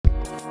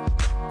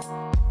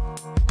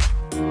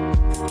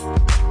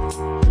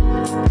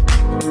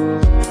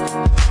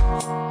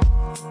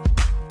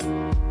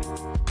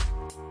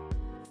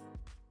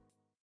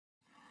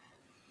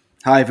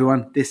Hi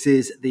everyone, this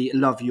is the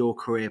Love Your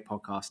Career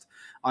podcast.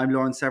 I'm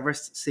Lawrence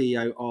Everest,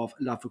 CEO of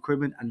Love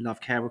Recruitment and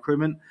Love Care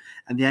Recruitment,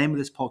 and the aim of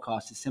this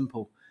podcast is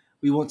simple.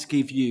 We want to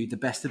give you the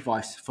best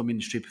advice from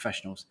industry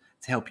professionals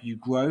to help you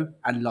grow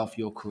and love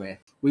your career.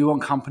 We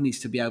want companies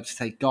to be able to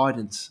take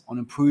guidance on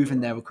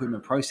improving their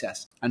recruitment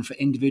process and for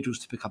individuals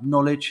to pick up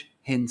knowledge,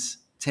 hints,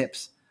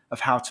 tips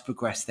of how to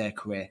progress their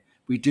career.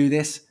 We do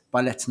this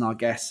by letting our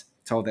guests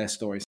tell their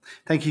stories.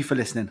 Thank you for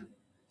listening.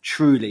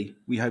 Truly,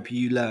 we hope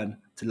you learn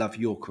to love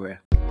your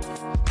career.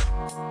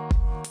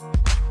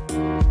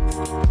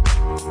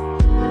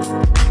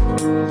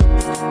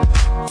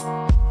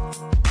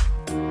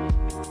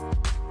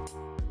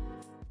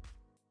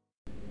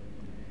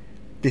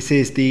 This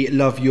is the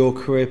Love Your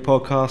Career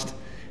podcast.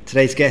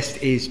 Today's guest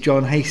is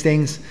John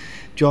Hastings.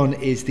 John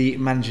is the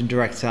Managing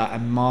Director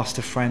and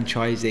Master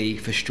Franchisee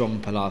for Strong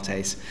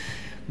Pilates.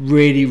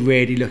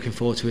 Really looking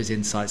forward to his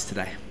insights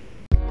today.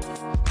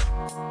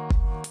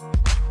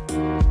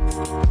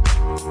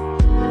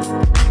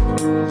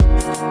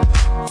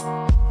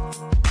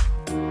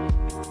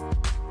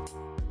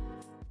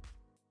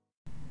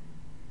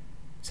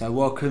 So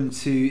welcome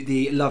to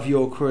the Love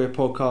Your Career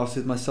podcast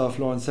with myself,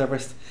 Lawrence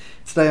Everest.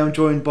 Today I'm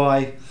joined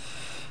by,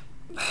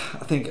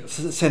 I think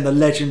saying the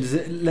legend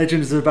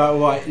is about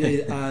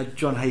right,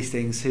 John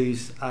Hastings,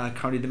 who's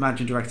currently the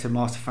Managing Director and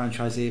Master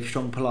Franchisee of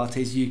Strong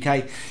Pilates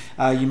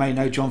UK. You may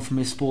know John from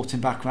his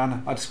sporting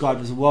background. I described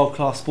as a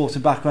world-class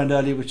sporting background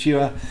earlier, which you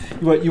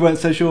weren't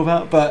so sure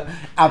about, but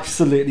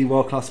absolutely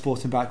world-class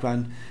sporting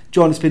background.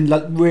 John, it's been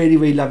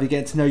really lovely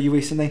getting to know you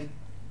recently.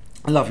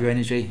 I love your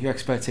energy, your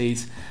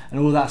expertise, and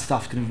all that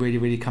stuff can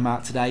really come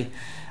out today.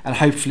 And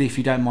hopefully, if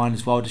you don't mind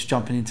as well, just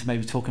jumping into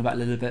maybe talking about a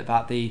little bit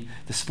about the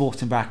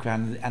sporting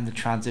background and the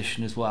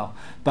transition as well.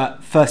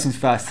 But first things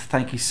first,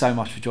 thank you so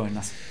much for joining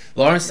us.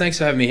 Lawrence, thanks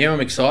for having me here.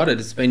 I'm excited.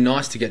 It's been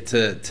nice to get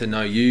to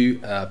know you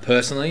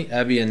personally,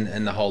 Abby,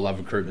 and the whole Love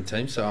Recruitment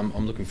team. So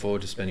I'm looking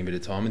forward to spending a bit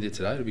of time with you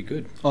today. It'll be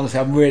good. Honestly,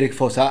 I'm really looking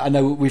forward to that. I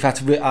know we've had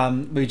to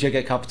rejig it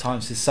a couple of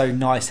times. It's so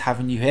nice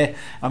having you here.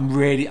 I've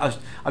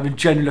been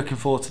genuinely looking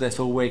forward to this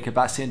all week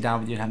about sitting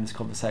down with you and having this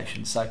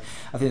conversation. So I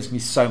think there's going to be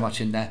so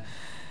much in there.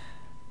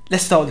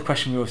 Let's start with the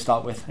question we always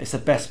start with. It's the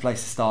best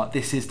place to start.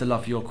 This is the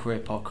Love Your Career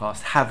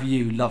podcast. Have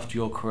you loved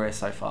your career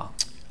so far?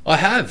 I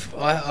have.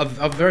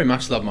 I've very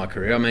much loved my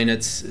career. I mean,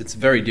 it's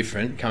very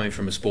different coming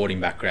from a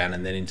sporting background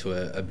and then into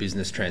a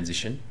business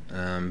transition.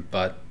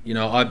 But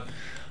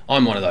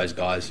I'm one of those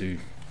guys who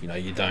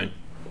I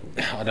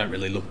don't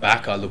really look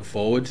back. I look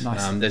forward.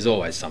 Nice. There's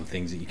always some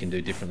things that you can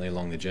do differently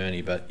along the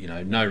journey, but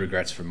no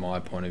regrets from my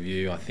point of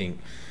view. I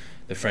think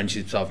the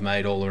friendships I've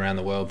made all around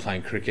the world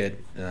playing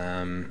cricket.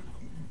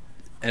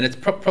 And it's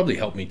probably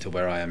helped me to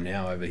where I am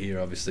now over here,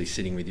 obviously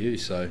sitting with you.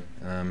 So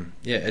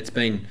it's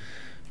been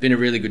a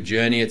really good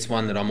journey. It's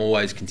one that I'm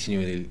always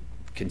continually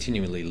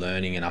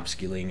learning and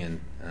upskilling,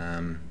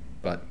 and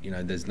but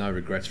there's no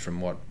regrets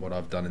from what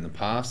I've done in the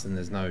past, and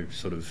there's no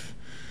sort of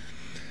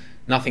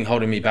nothing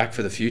holding me back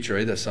for the future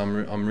either. So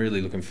I'm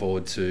really looking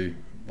forward to,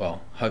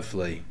 well,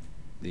 hopefully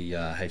the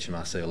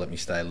HMRC will let me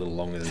stay a little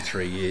longer than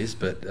 3 years,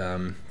 but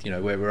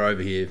we're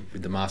over here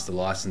with the master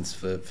license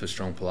for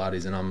Strong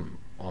Pilates, and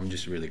I'm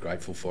just really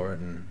grateful for it,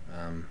 and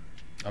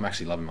I'm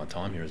actually loving my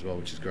time here as well,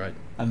 which is great.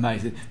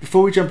 Amazing.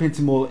 Before we jump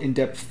into more in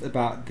depth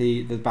about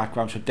the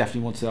background, which I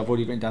definitely want to, I've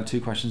already written down 2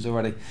 questions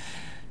already.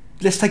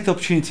 Let's take the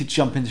opportunity to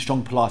jump into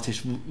Strong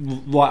Pilates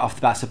right off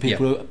the bat, so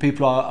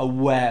people are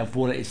aware of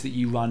what it is that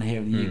you run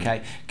here in the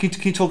UK. Can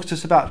you talk to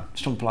us about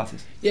Strong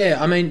Pilates? Yeah,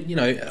 I mean,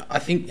 I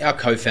think our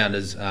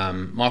co-founders,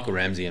 Michael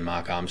Ramsey and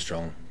Mark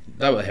Armstrong,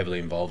 they were heavily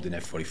involved in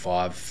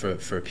F45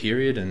 for a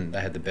period, and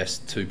they had the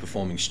best 2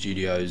 performing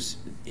studios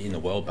in the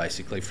world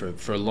basically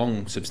for a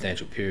long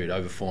substantial period,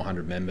 over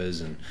 400 members,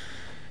 and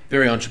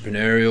very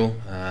entrepreneurial,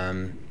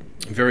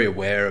 very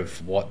aware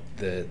of what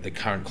the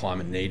current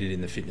climate needed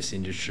in the fitness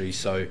industry.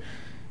 So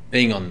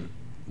being on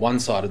one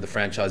side of the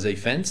franchisee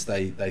fence,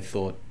 they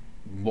thought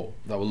what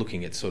they were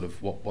looking at, sort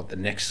of what the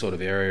next sort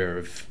of area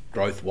of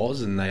growth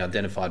was, and they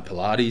identified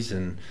Pilates,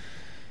 and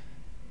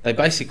they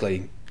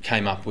basically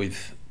came up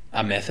with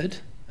a method.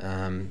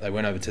 They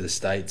went over to the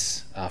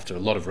States after a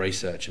lot of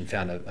research and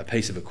found a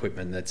piece of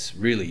equipment that's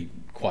really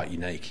quite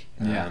unique.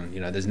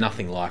 There's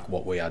nothing like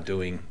what we are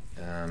doing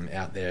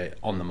out there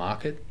on the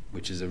market,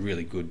 which is a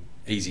really good,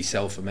 easy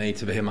sell for me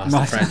to be a master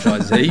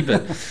franchisee.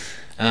 But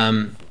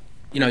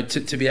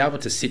to be able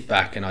to sit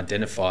back and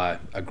identify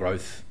a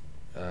growth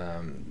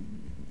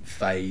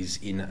phase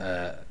in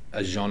a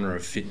genre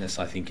of fitness,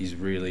 I think is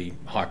really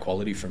high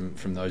quality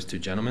from those 2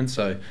 gentlemen.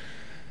 So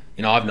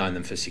I've known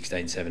them for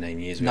 16, 17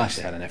 years. We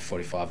actually had an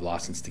F45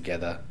 license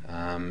together.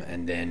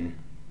 And then,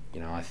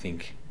 I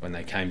think when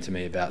they came to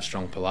me about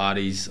Strong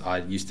Pilates, I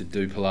used to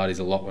do Pilates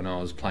a lot when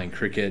I was playing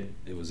cricket.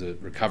 It was a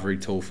recovery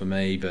tool for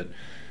me, but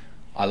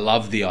I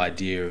love the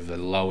idea of a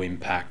low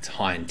impact,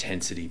 high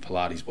intensity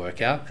Pilates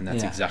workout. And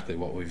that's exactly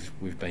what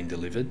we've been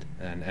delivered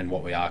and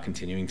what we are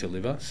continuing to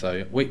deliver.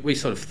 So we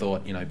sort of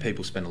thought,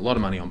 people spend a lot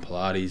of money on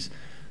Pilates.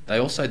 They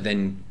also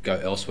then go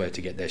elsewhere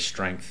to get their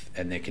strength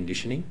and their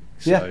conditioning.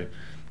 So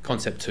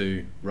Concept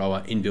 2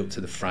 rower inbuilt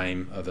to the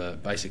frame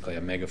of basically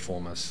a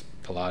Megaformer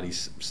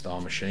Pilates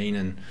style machine,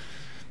 and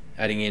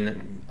adding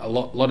in a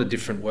lot of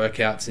different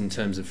workouts in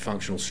terms of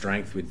functional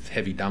strength with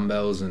heavy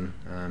dumbbells, and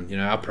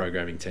our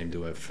programming team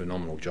do a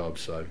phenomenal job.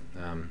 So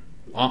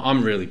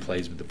I'm really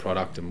pleased with the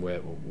product and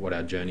what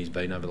our journey's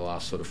been over the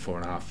last sort of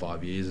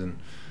 4.5-5 years. And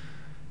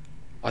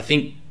I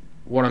think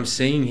what I'm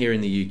seeing here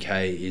in the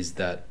UK is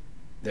that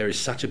there is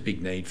such a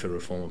big need for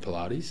reformer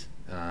Pilates,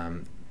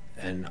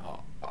 and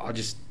I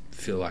just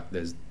feel like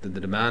the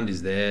demand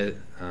is there,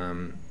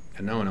 and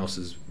no one else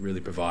is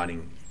really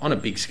providing on a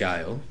big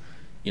scale.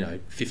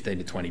 15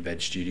 to 20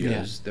 bed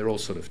studios. They're all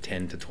sort of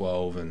 10 to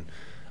 12 and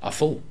are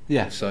full.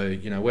 Yeah. So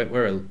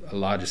we're a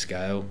larger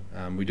scale.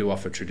 We do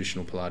offer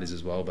traditional Pilates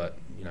as well, but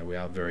we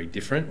are very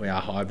different. We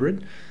are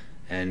hybrid,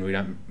 and we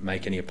don't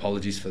make any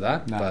apologies for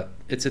that. No. But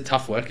it's a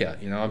tough workout.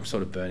 I'm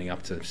sort of burning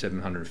up to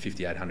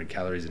 750, 800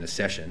 calories in a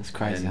session. It's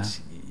crazy. And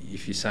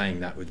if you're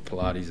saying that with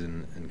Pilates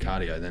and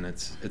cardio, then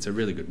it's a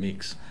really good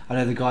mix. I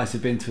know the guys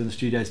have been to the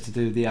studios to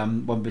do the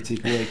 1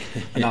 bit per week,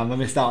 and I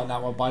missed out on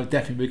that one, but I'll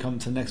definitely be coming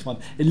to the next one.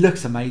 It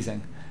looks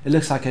amazing. It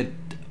looks like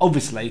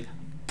obviously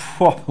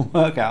proper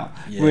workout.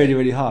 Yeah. Really,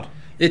 really hard.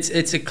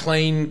 It's a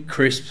clean,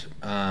 crisp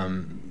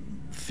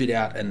fit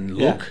out and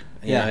look.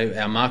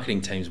 Our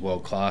marketing team's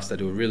world class. They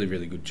do a really,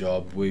 really good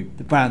job.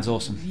 The brand's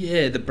awesome.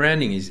 Yeah, the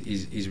branding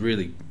is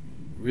really,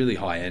 really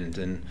high end,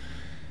 and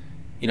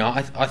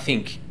I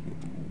think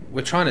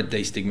we're trying to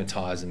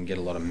destigmatise and get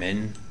a lot of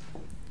men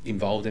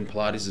involved in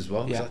Pilates as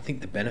well, because I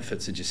think the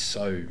benefits are just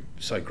so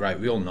great.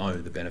 We all know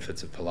the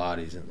benefits of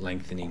Pilates and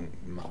lengthening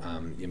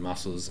your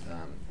muscles,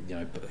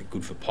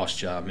 good for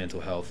posture,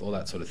 mental health, all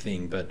that sort of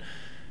thing. But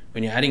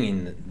when you're adding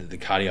in the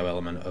cardio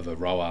element of a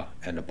rower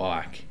and a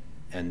bike,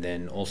 and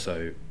then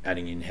also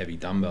adding in heavy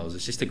dumbbells,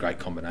 it's just a great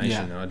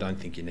combination. And I don't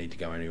think you need to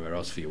go anywhere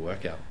else for your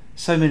workout.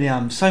 So many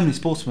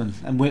sportsmen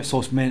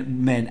and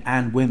men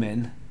and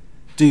women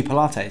do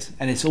Pilates,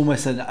 and it's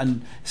almost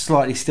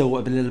slightly still a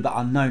little bit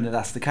unknown that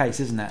that's the case,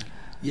 isn't it?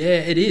 Yeah,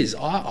 it is.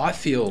 I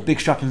feel big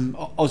strapping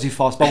Aussie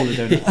fast bowler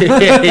doing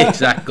it. Yeah,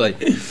 exactly.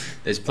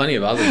 There's plenty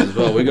of others as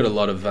well. We've got a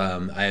lot of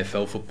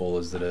AFL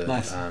footballers that are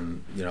nice.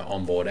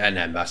 On board, and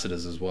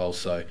ambassadors as well.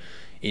 So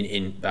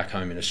in back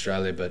home in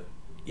Australia, but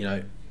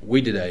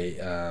we did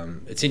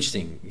it's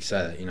interesting you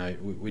say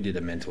that. We did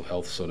a mental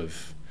health sort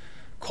of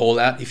call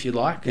out, if you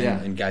like,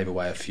 and gave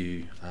away a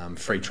few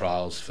free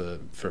trials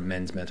for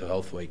Men's Mental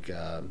Health Week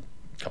a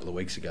couple of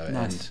weeks ago.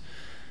 Nice. And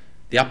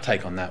the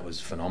uptake on that was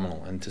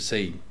phenomenal, and to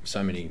see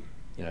so many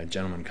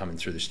gentlemen coming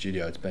through the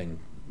studio, it's been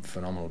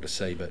phenomenal to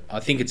see. But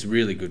I think it's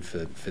really good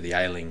for the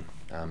ailing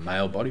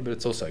male body, but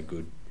it's also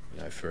good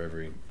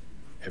for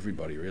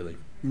everybody really.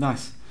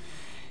 Nice.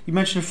 You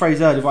mentioned a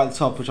phrase earlier right at the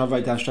top, which I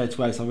wrote down straight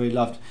away, so I really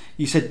loved.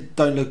 You said,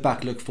 don't look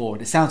back, look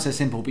forward. It sounds so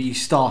simple, but you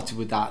started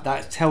with that.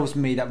 That tells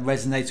me that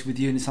resonates with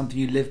you, and it's something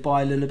you live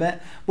by a little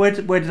bit. Where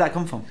did that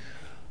come from?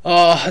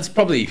 It's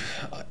probably,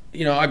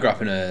 I grew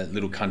up in a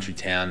little country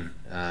town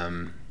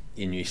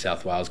in New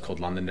South Wales called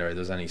Londonderry. There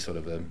was only sort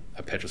of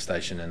a petrol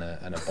station and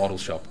a bottle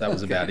shop. That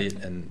was about it,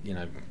 and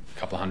a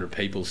couple of hundred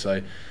people.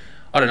 So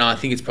I don't know, I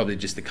think it's probably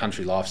just the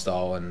country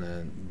lifestyle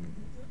and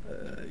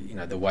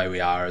the way we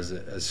are as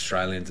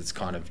Australians. It's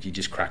kind of, you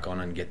just crack on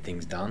and get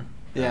things done.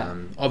 Yeah.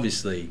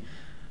 Obviously,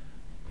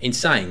 in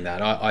saying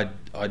that,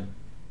 I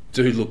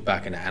do look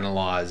back and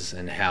analyse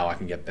and how I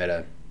can get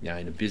better,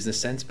 in a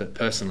business sense. But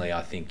personally,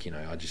 I think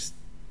I just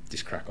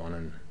crack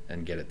on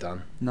and get it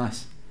done.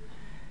 Nice.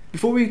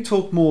 Before we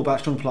talk more about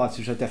Strong Pilates,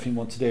 which I definitely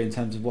want to do in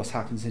terms of what's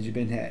happened since you've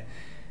been here,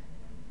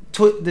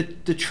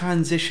 the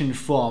transition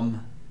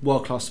from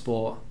world class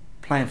sport,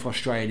 playing for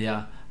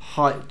Australia,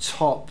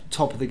 top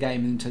of the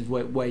game in terms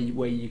of where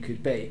you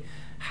could be.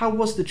 How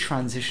was the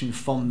transition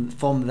from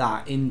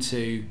that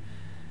into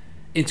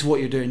what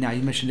you're doing now?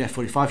 You mentioned the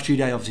F45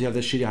 studio. Obviously, you have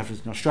the studio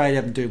in Australia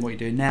and doing what you're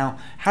doing now.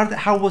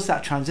 How was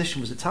that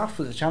transition? Was it tough?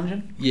 Was it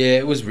challenging? Yeah,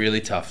 it was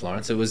really tough,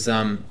 Lawrence. It was,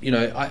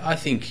 I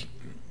think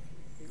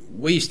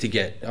we used to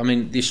get,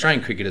 the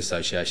Australian Cricket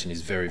Association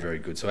is very, very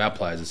good. So our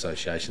Players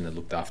Association that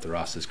looked after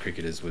us as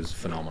cricketers was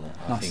phenomenal.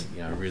 Nice. I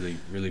think, really,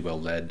 really well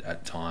led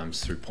at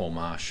times through Paul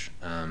Marsh,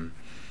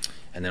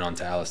 and then on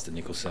to Alistair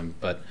Nicholson.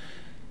 But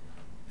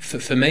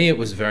for me, it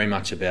was very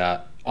much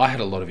about, I had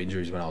a lot of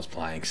injuries when I was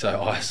playing,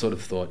 so I sort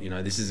of thought,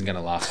 this isn't going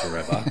to last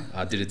forever.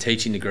 I did a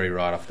teaching degree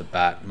right off the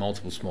bat,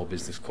 multiple small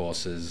business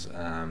courses.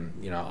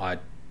 I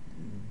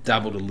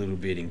dabbled a little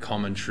bit in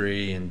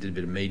commentary and did a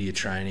bit of media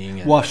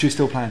training. Whilst you were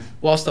still playing?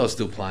 Whilst I was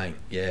still playing,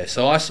 yeah.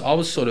 So I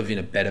was sort of in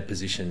a better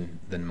position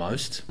than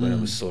most when it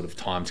was sort of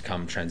time to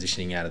come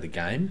transitioning out of the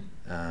game.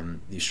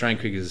 The Australian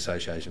Cricket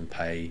Association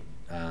pay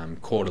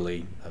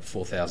quarterly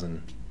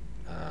 4,000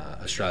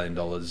 Australian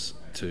dollars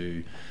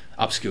to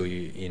upskill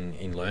you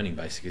in learning,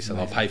 basically. So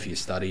amazing. They'll pay for your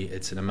study.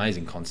 It's an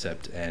amazing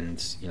concept,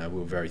 and we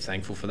were very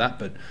thankful for that.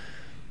 But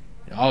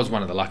I was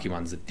one of the lucky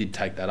ones that did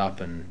take that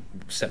up and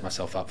set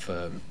myself up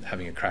for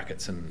having a crack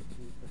at some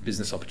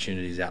business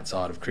opportunities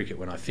outside of cricket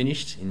when I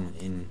finished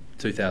in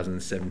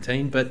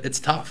 2017. But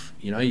it's tough,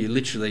 you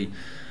literally,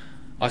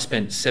 I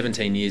spent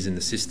 17 years in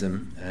the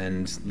system,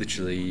 and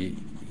literally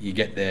you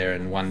get there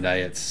and one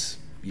day it's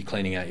you're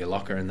cleaning out your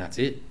locker and that's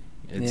it.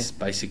 It's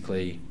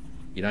basically,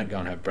 you don't go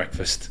and have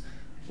breakfast,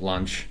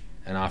 lunch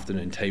and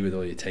afternoon tea with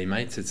all your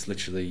teammates. It's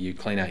literally you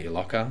clean out your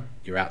locker,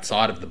 you're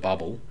outside of the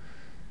bubble,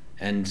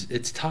 and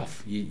it's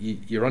tough.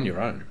 You're on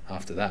your own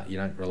after that. You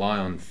don't rely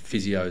on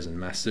physios and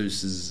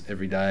masseuses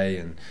every day,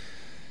 and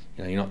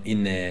you're not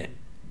in there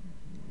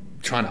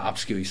trying to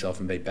upskill yourself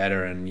and be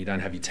better, and you don't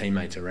have your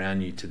teammates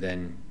around you to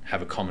then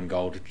have a common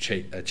goal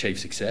to achieve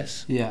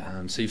success.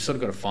 So you've sort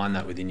of got to find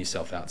that within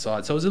yourself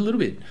outside. So it was a little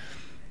bit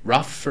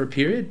rough for a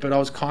period, but I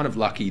was kind of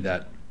lucky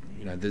that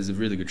there's a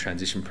really good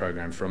transition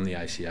program from the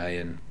ACA,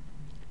 and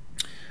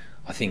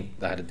I think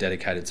they had a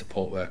dedicated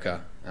support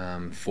worker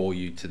for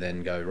you to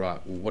then go,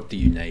 right, well, what do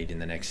you need in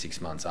the next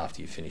 6 months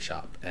after you finish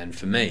up? And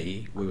for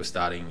me, we were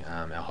starting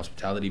our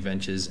hospitality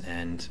ventures,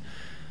 and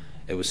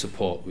it was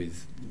support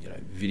with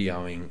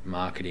videoing,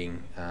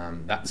 marketing,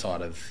 that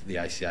side of the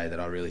ACA that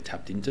I really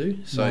tapped into.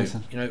 So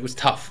Amazing. It was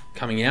tough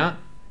coming out,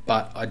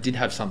 but I did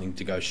have something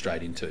to go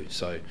straight into.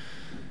 So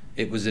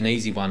it was an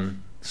easy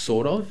one,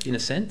 sort of, in a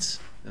sense,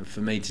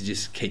 for me to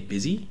just keep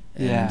busy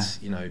and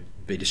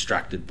be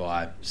distracted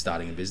by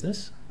starting a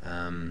business.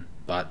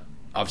 But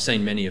I've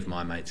seen many of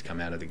my mates come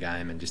out of the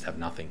game and just have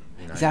nothing.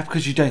 Is that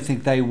because you don't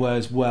think they were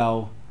as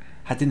well,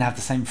 didn't have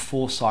the same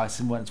foresight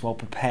and weren't as well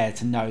prepared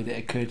to know that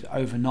it could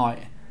overnight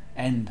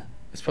end?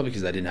 It's probably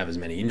because they didn't have as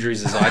many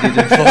injuries as I did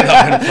and thought they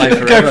were going to play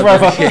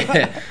forever.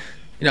 Go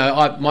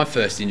forever. My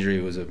first injury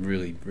was a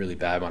really, really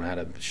bad one. I had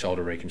a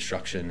shoulder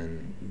reconstruction,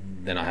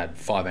 and then I had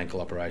 5 ankle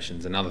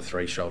operations, another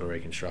 3 shoulder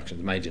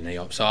reconstructions, major knee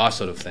op. So I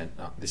sort of think,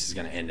 this is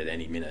going to end at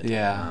any minute.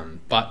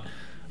 But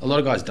a lot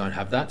of guys don't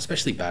have that,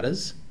 especially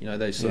batters.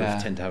 They sort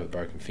of tend to have a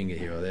broken finger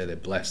here or there. They're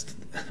blessed,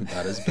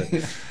 batters.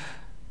 But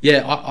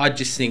I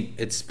just think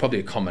it's probably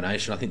a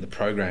combination. I think the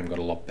program got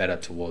a lot better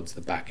towards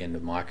the back end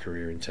of my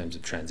career in terms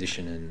of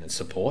transition and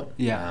support.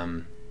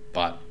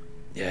 But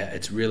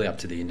it's really up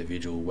to the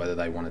individual whether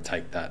they want to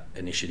take that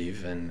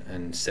initiative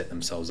and set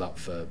themselves up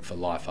for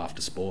life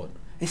after sport.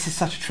 This is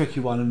such a tricky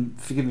one,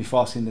 and forgive me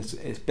for asking this.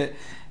 But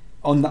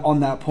on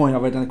that point, I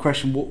read down the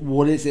question: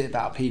 what is it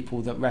about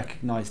people that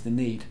recognise the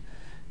need?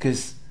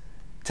 Because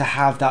to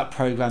have that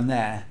program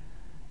there,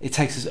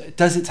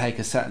 does it take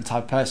a certain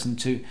type of person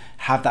to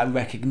have that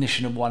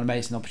recognition of what an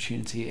amazing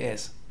opportunity it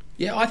is?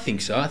 Yeah, I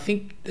think so. I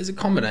think there's a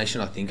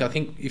combination. I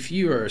think if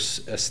you are a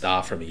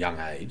star from a young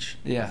age,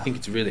 I think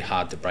it's really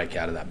hard to break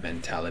out of that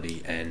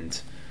mentality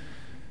and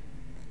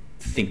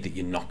think that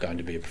you're not going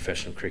to be a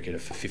professional cricketer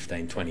for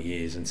 15, 20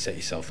 years and set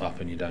yourself up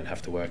and you don't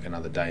have to work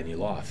another day in your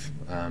life.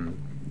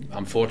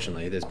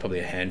 Unfortunately, there's probably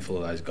a handful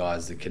of those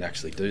guys that can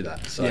actually do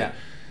that. So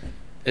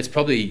it's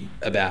probably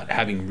about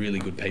having really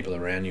good people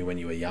around you when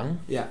you were young,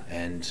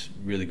 and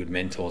really good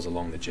mentors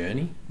along the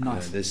journey.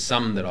 Nice. There's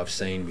some that I've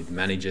seen with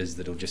managers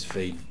that'll just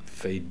feed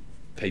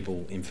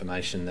people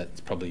information that's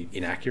probably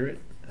inaccurate.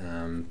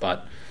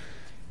 But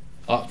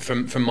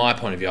from my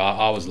point of view,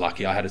 I was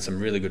lucky. I had some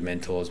really good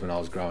mentors when I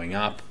was growing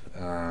up,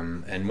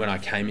 and when I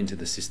came into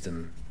the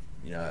system,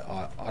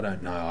 I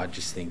don't know. I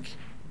just think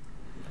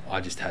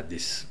I just had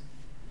this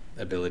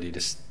ability to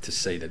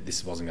see that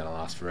this wasn't going to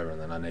last forever, and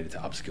then I needed to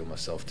upskill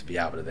myself to be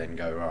able to then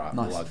go, all right,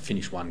 well, I've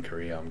finished one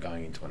career, I'm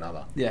going into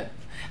another.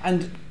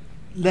 And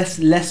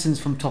lessons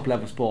from top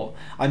level sport.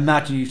 I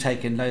imagine you've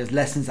taken those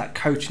lessons, that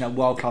coaching, that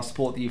world class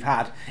sport that you've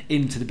had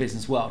into the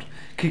business world.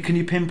 Can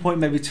you pinpoint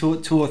maybe two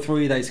or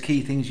three of those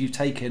key things you've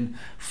taken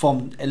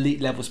from elite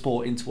level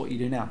sport into what you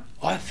do now?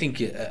 I think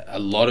a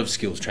lot of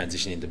skills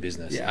transition into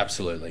business,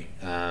 absolutely.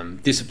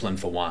 Discipline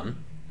for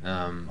one.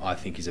 I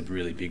think is a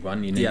really big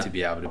one. You need to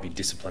be able to be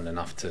disciplined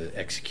enough to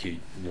execute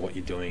what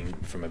you're doing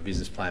from a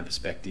business plan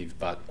perspective,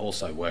 but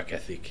also work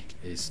ethic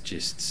is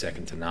just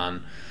second to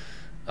none.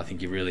 I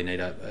think you really need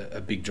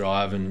a big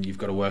drive, and you've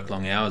got to work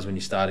long hours when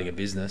you're starting a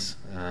business.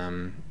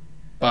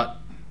 But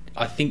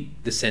I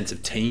think the sense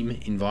of team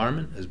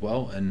environment as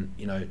well, and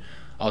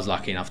I was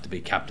lucky enough to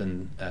be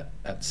captain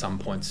at some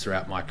points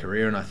throughout my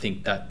career, and I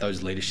think that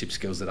those leadership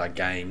skills that I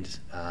gained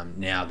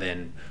now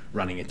then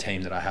running a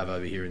team that I have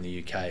over here in the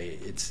UK,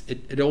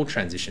 it all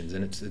transitions,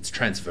 and it's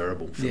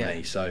transferable for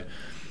me. So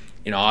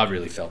I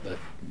really felt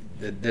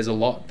that there's a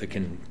lot that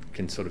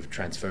can sort of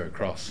transfer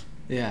across.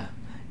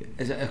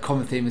 A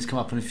common theme has come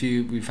up in a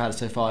few we've had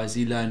so far, is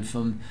you learn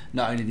from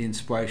not only the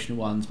inspirational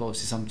ones, but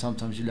obviously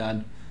sometimes you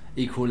learn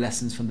equal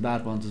lessons from the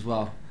bad ones as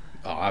well.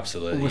 Oh,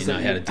 absolutely. You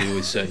know how to deal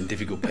with certain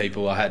difficult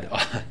people.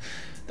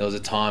 There was a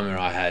time where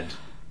I had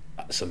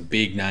some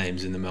big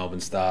names in the Melbourne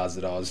Stars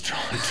that I was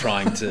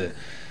trying to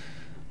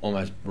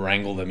almost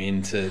wrangle them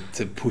into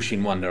push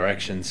in one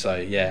direction. So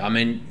I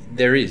mean,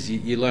 there is,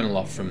 you learn a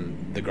lot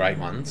from the great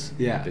ones,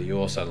 but you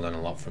also learn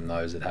a lot from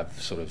those that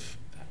have sort of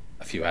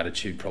a few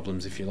attitude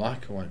problems, if you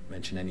like. I won't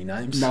mention any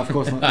names. No, of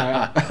course not.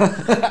 No,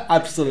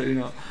 absolutely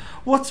not.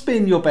 What's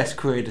been your best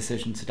career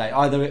decision today,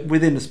 either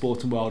within the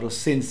sporting world or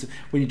since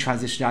when you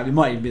transitioned out? It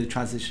might even be the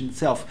transition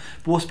itself.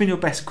 But what's been your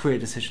best career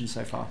decision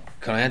so far?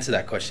 Can I answer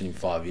that question in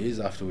 5 years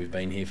after we've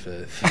been here for...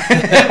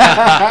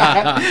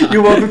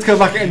 You're welcome to come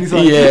back at any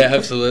time. Yeah,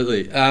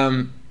 absolutely.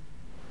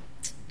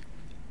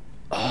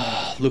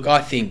 Look,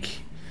 I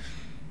think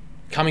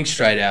coming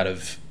straight out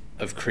of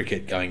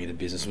cricket, going into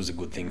business was a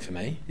good thing for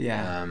me.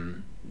 Yeah.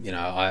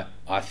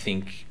 I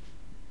think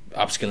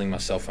upskilling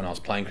myself when I was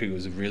playing cricket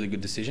was a really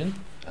good decision.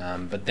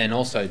 But then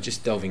also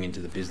just delving into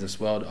the business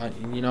world, I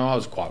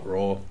was quite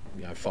raw,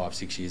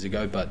 5-6 years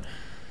ago, but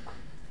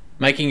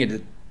making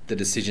it the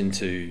decision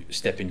to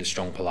step into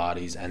Strong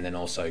Pilates and then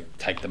also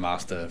take the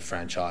master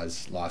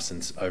franchise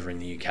license over in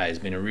the UK has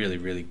been a really,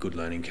 really good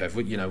learning curve.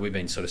 We've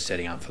been sort of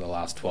setting up for the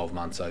last 12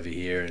 months over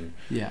here and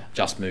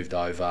just moved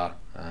over.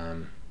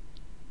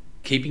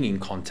 Keeping in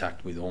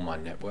contact with all my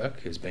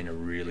network has been a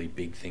really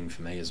big thing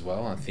for me as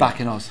well. I think back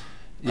in Oz.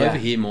 Yeah. Over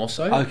here more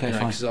so. Okay,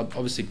 fine. Because I've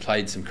obviously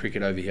played some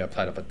cricket over here. I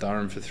played up at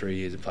Durham for 3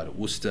 years. I played at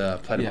Worcester.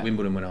 I played at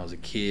Wimbledon when I was a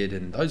kid.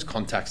 And those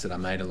contacts that I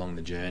made along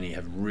the journey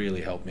have really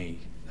helped me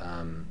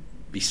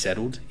be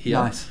settled here.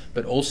 Nice.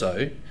 But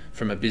also,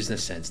 from a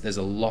business sense, there's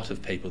a lot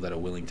of people that are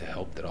willing to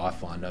help that I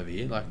find over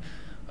here. Like,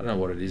 I don't know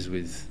what it is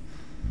with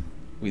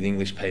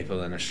English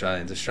people and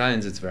Australians.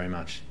 Australians, it's very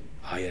much,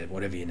 oh yeah,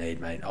 whatever you need,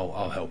 mate,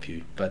 I'll help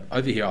you. But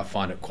over here, I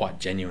find it quite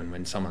genuine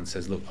when someone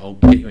says, look, I'll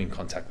get you in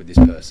contact with this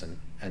person.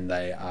 And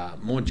they are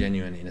more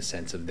genuine in a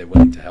sense of they're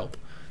willing to help.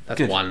 That's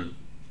Good. one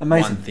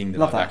thing that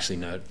Love I've actually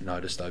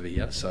noticed over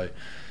here. So,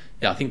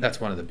 yeah, I think that's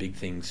one of the big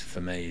things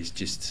for me is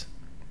just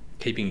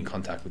keeping in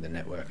contact with the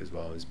network as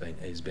well has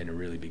been a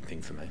really big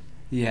thing for me.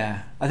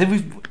 Yeah, I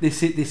think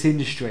this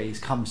industry has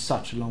come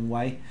such a long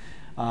way.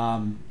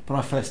 When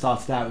I first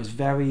started out, it's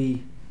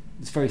very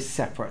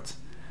separate.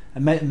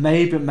 And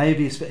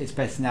maybe it's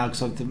better now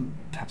because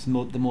perhaps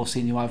the more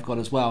senior I've got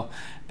as well.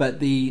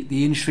 But the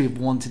industry have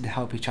wanted to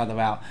help each other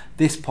out.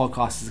 This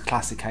podcast is a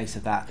classic case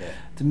of that. Yeah.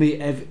 To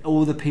me,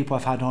 all the people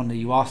I've had on there,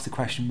 you ask the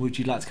question, would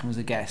you like to come as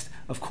a guest?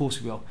 Of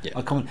course we will. Yeah.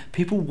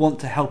 People want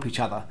to help each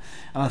other.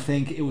 And I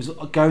think it was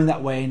going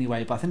that way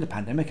anyway. But I think the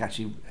pandemic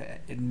actually,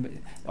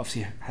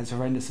 obviously as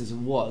horrendous as it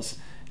was,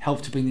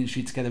 helped to bring the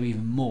industry together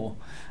even more.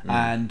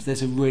 And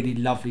there's a really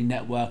lovely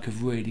network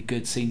of really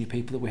good senior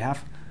people that we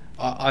have.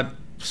 I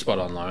spot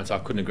on, Lawrence. I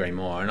couldn't agree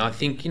more. And I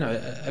think,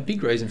 a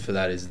big reason for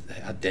that is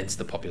how dense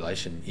the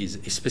population is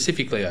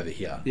specifically over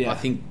here. Yeah. I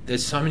think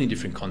there's so many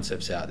different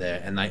concepts out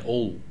there and they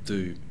all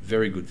do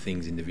very good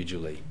things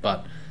individually,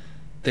 but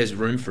there's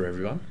room for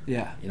everyone.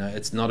 Yeah.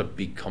 It's not a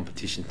big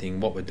competition thing.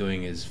 What we're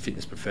doing as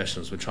fitness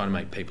professionals, we're trying to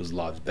make people's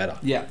lives better.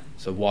 Yeah.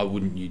 So why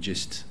wouldn't you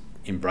just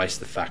embrace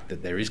the fact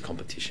that there is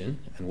competition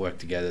and work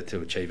together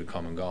to achieve a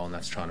common goal, and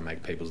that's trying to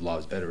make people's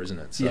lives better, isn't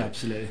it? So, yeah,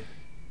 absolutely.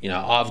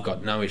 I've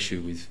got no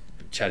issue with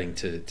chatting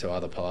to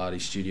other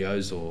Pilates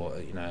studios or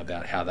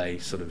about how they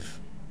sort of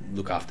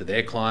look after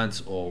their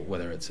clients, or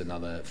whether it's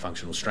another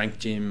functional strength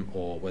gym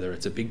or whether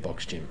it's a big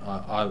box gym.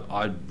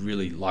 I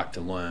really like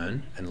to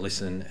learn and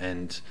listen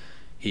and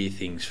hear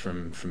things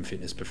from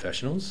fitness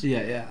professionals.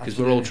 Yeah, because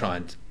we're all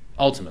trying to,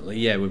 ultimately,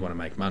 we want to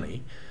make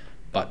money,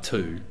 but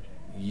two,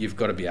 you've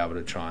got to be able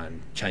to try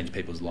and change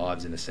people's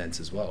lives in a sense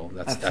as well.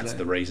 That's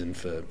the reason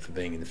for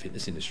being in the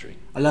fitness industry.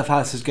 I love how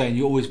this is going.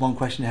 You're always one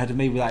question ahead of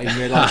me without even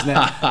realising it.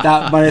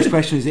 That my next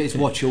question is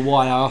what's your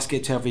why? I ask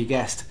it to every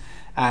guest,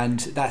 and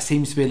that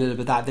seems to be a little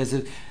bit that. There's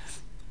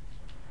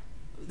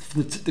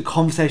the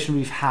conversation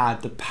we've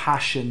had, the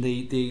passion,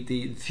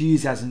 the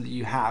enthusiasm that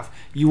you have.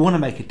 You want to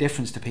make a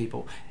difference to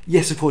people.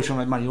 Yes, of course you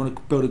want to make money. You want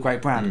to build a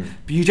great brand,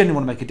 but you generally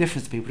want to make a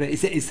difference to people.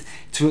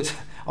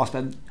 I'll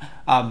spend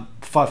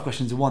 5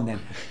 questions in one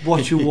then.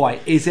 What's your why?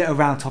 Is it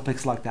around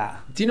topics like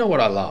that? Do you know what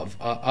I love?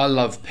 I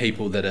love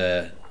people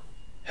that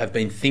have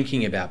been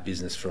thinking about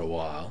business for a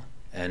while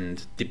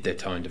and dip their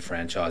toe into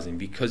franchising,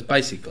 because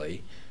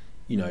basically,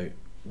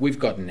 we've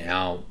gotten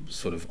our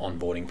sort of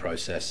onboarding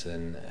process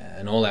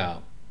and all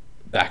our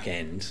back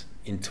end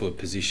into a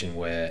position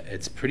where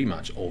it's pretty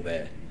much all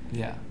there.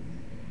 Yeah.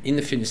 In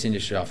the fitness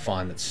industry, I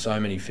find that so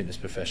many fitness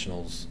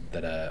professionals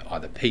that are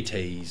either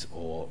PTs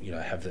or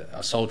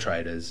are sole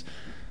traders,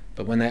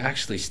 but when they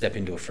actually step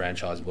into a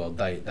franchise world,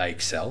 they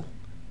excel.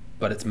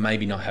 But it's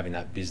maybe not having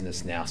that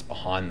business nous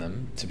behind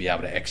them to be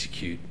able to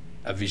execute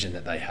a vision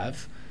that they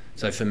have.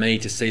 So for me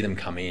to see them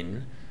come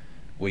in,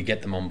 we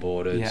get them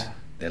onboarded. Yeah.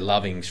 They're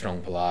loving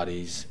Strong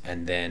Pilates,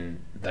 and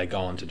then they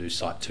go on to do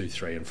site 2,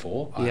 3, and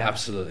 4. I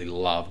absolutely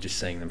love just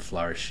seeing them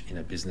flourish in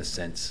a business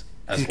sense.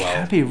 It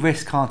can be a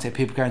risk, can't it?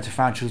 People going to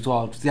franchise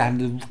world, they're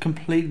having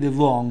completely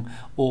wrong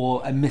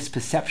or a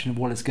misperception of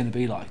what it's going to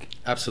be like.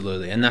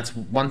 Absolutely, and that's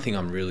one thing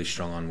I'm really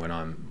strong on when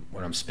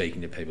I'm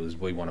speaking to people is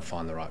we want to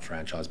find the right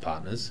franchise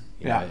partners.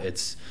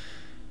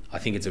 I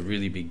think it's a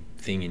really big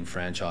thing in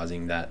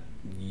franchising that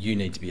you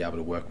need to be able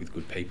to work with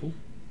good people.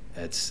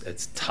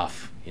 it's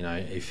tough.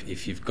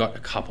 If you've got a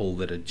couple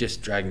that are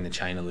just dragging the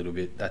chain a little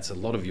bit, that's a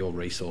lot of your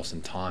resource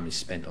and time is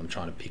spent on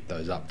trying to pick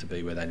those up to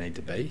be where they need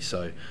to be.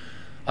 So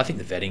I think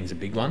the vetting's a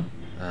big one.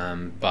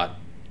 But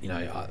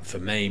for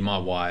me, my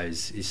why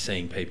is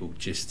seeing people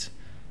just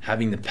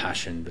having the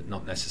passion, but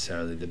not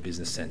necessarily the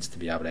business sense to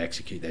be able to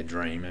execute their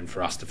dream. And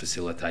for us to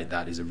facilitate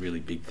that is a really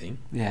big thing.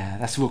 Yeah,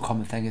 that's a real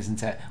common thing,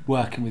 isn't it?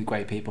 Working with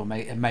great people,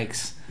 it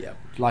makes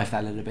life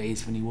that little bit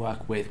easier when you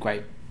work with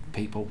great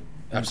people.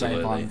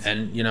 Absolutely.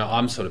 And,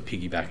 I'm sort of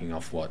piggybacking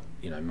off what,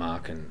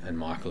 Mark and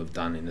Michael have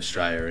done in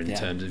Australia in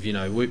terms of,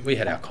 we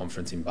had our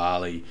conference in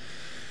Bali,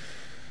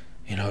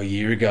 a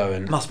year ago,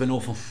 and must have been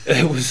awful.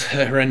 It was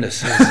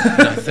horrendous.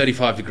 It was,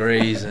 35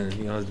 degrees, and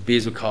the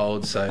beers were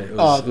cold, so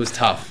it was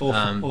tough.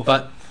 Awful.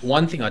 But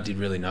one thing I did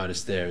really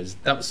notice there is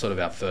that was sort of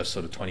our first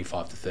sort of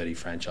 25 to 30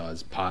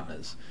 franchise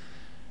partners,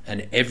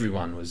 and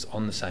everyone was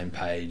on the same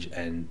page,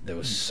 and there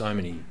were so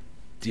many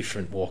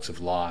different walks of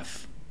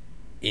life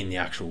in the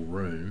actual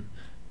room,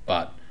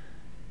 but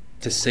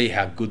to see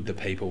how good the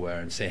people were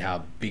and see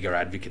how bigger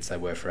advocates they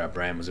were for our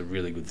brand was a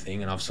really good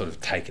thing. And I've sort of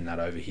taken that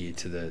over here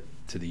to the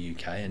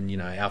UK,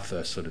 and our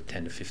first sort of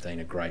 10 to 15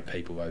 are great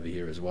people over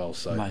here as well,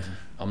 so amazing.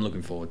 I'm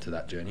looking forward to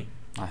that journey.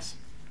 Nice.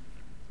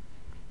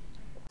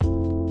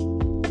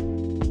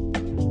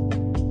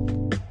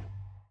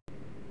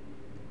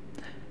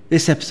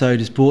 This episode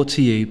is brought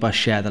to you by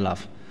Share the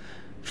Love.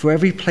 For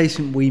every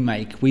placement we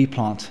make, we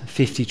plant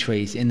 50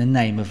 trees in the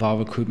name of our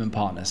recruitment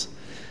partners.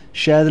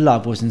 Share the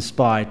Love was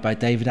inspired by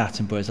David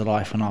Attenborough's A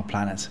Life on Our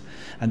Planet,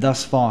 and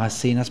thus far has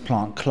seen us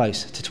plant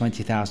close to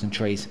 20,000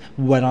 trees,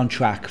 well on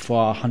track for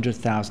our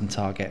 100,000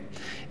 target.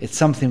 It's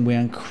something we're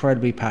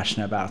incredibly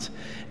passionate about,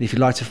 and if you'd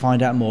like to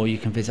find out more, you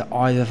can visit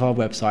either of our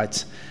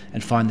websites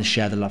and find the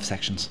Share the Love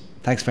sections.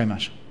 Thanks very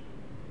much.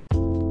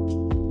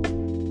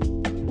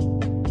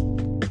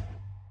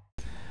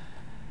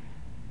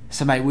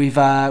 So, mate, we've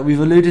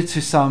alluded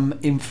to some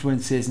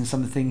influences and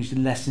some of the things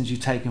and lessons you've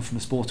taken from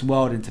the sporting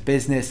world into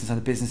business, and some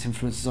of the business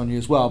influences on you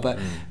as well. But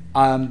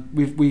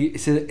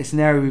it's an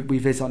area we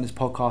visit on this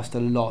podcast a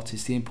lot.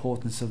 It's the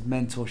importance of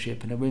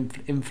mentorship and of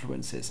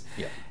influences.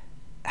 Yeah.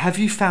 Have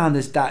you found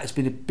that has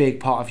been a big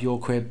part of your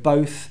career,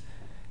 both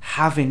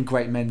having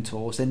great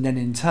mentors and then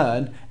in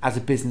turn, as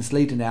a business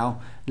leader now,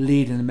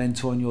 leading and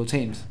mentoring your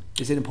teams?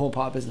 Is it an important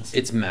part of business?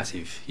 It's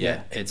massive.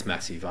 Yeah, it's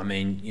massive. I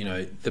mean,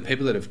 the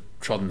people that have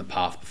trodden the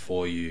path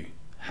before you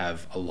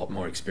have a lot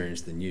more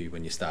experience than you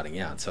when you're starting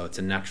out. So it's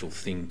a natural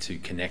thing to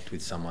connect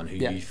with someone who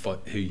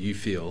you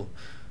feel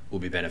will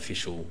be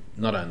beneficial,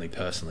 not only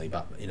personally,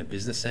 but in a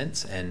business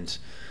sense. And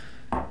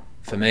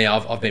for me,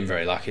 I've been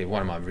very lucky.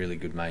 One of my really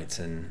good mates,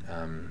 and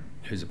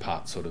who's a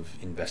part sort of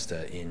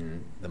investor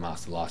in the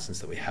master license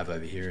that we have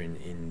over here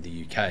in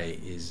the UK,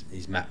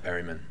 is Matt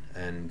Berryman.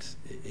 And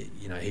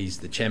he's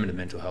the chairman of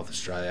Mental Health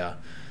Australia.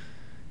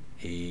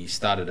 He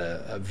started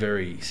a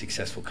very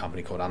successful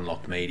company called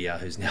Unlocked Media,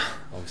 who's now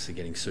obviously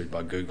getting sued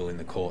by Google in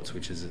the courts,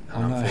 which is an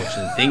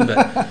unfortunate thing.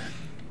 But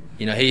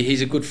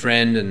he's a good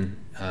friend,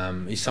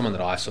 and he's someone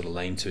that I sort of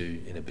lean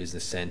to in a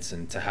business sense.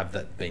 And to have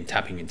that, been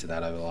tapping into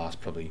that over the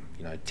last probably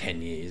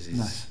 10 years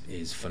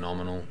is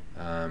phenomenal.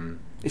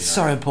 It's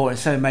so important.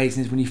 It's so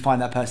amazing when you find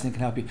that person that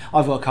can help you.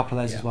 I've got a couple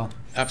of those as well.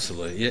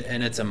 Absolutely, yeah,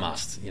 and it's a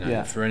must.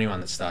 For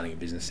anyone that's starting a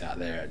business out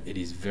there, it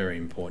is very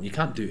important. You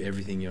can't do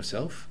everything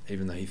yourself,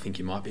 even though you think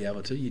you might be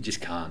able to. You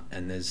just can't.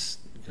 And there's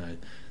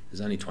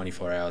only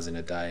 24 hours in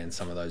a day, and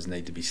some of those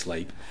need to be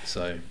sleep.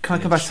 So can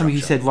I come back to something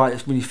you said right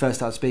when you first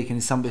started speaking?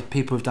 Is some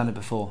people have done it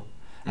before.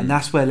 And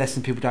that's where a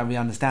lesson people don't really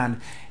understand.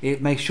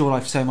 It makes your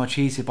life so much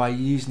easier by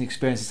using the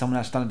experience of someone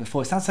else done it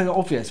before. It sounds so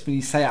obvious when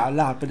you say it out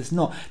loud, but it's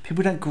not.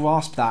 People don't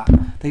grasp that.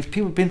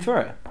 People have been through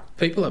it.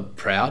 People are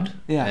proud,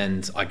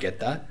 and I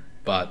get that,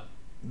 but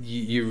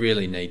you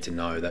really need to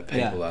know that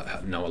people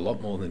know a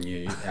lot more than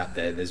you out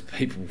there. There's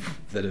people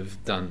that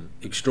have done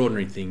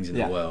extraordinary things in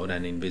the world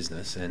and in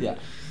business, and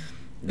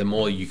the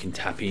more you can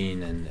tap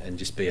in and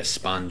just be a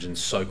sponge and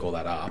soak all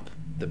that up,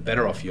 the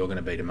better off you're going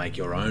to be to make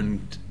your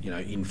own,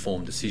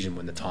 informed decision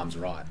when the time's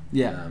right.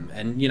 Yeah.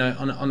 And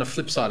on the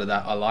flip side of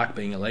that, I like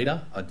being a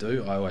leader. I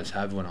do. I always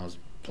have when I was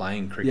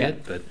playing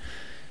cricket, but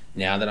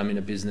now that I'm in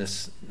a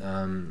business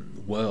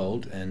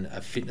world and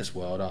a fitness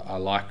world, I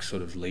like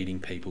sort of leading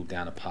people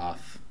down a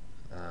path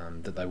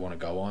that they want to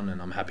go on,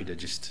 and I'm happy to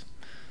just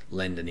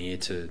lend an ear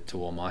to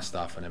all my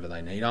staff whenever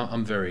they need.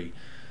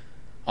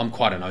 I'm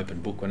quite an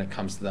open book when it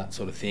comes to that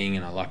sort of thing,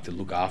 and I like to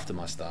look after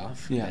my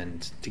staff.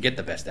 And to get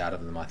the best out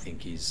of them, I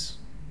think is,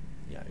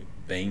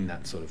 being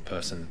that sort of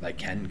person that they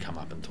can come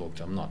up and talk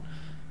to. I'm not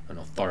an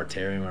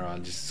authoritarian where I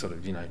just sort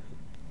of,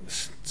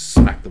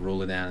 smack the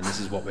ruler down and this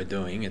is what we're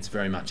doing. It's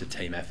very much a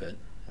team effort,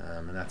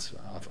 and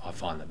I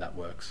find that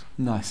works.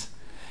 Nice.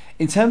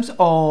 In terms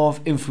of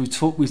influence,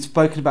 we've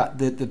spoken about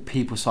the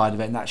people side of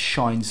it, and that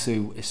shines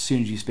through as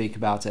soon as you speak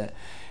about it.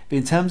 But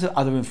in terms of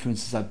other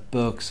influences like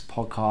books,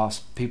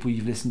 podcasts, people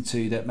you've listened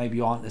to that maybe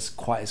you aren't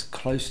quite as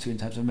close to in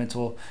terms of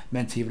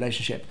mentor-mentee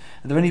relationship,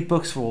 are there any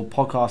books or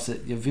podcasts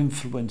that have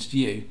influenced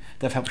you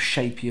that have helped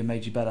shape you and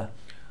made you better?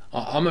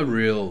 I'm a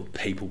real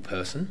people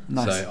person.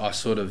 Nice.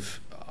 So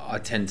I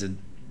tend to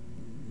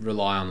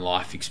rely on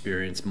life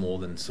experience more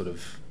than sort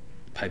of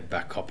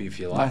paperback copy, if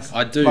you like. Nice.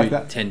 I do Like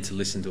that. tend to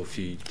listen to a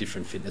few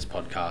different fitness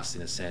podcasts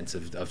in a sense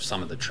of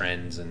some of the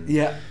trends and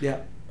Yeah.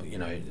 you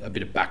know, a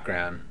bit of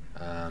background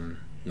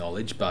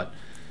knowledge, but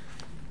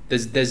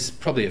there's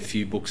probably a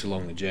few books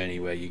along the journey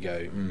where you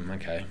go,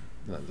 okay,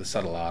 the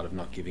subtle art of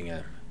not giving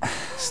a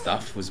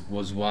stuff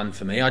was one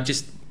for me. I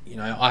just, you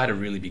know, I had a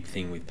really big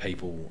thing with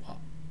people.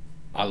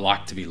 I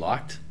like to be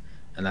liked,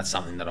 and that's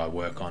something that I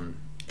work on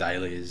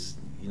daily, is,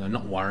 you know,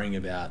 not worrying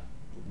about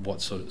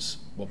what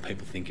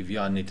people think of you.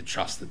 I need to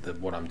trust that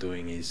what I'm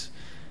doing is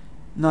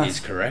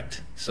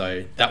correct.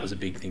 So that was a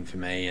big thing for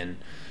me, and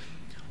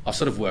I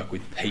sort of work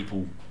with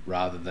people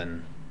rather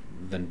than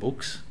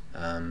books.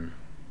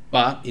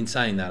 But in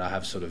saying that, I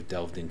have sort of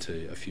delved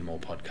into a few more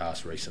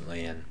podcasts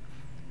recently, and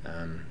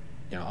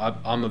you know,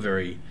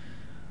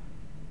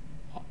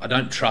 I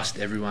don't trust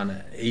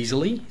everyone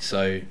easily,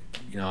 so,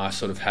 you know, I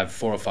sort of have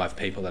 4 or 5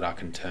 people that I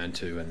can turn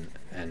to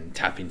and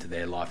tap into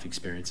their life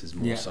experiences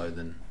more so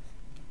than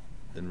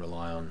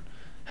rely on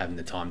having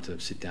the time to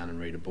sit down and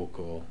read a book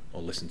or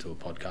listen to a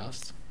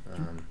podcast.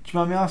 Do you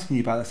mind me asking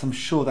you about this? I'm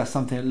sure that's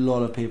something a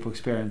lot of people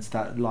experience,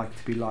 that like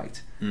to be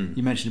liked.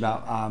 You mentioned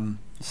about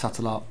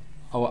subtle art.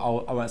 I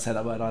won't say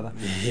that word either.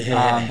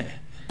 Yeah.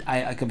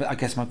 I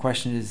guess my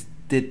question is,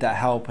 did that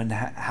help, and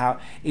how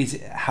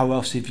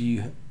else have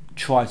you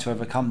tried to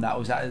overcome that?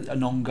 Was that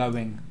an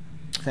ongoing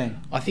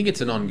thing? I think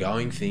it's an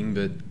ongoing thing,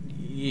 but,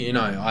 you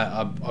know,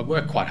 I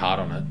work quite hard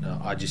on it.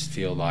 I just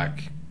feel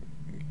like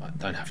I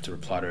don't have to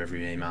reply to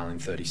every email in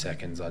 30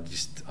 seconds. I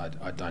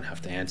don't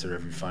have to answer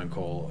every phone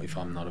call if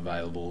I'm not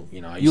available.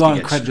 You know, you are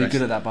incredibly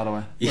good at that, by the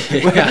way.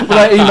 Yeah. When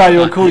I email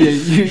you or call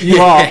you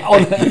are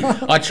on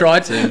it. I try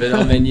to, but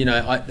I mean, you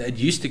know, it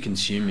used to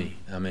consume me.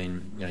 I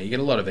mean, you know, you get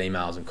a lot of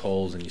emails and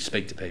calls, and you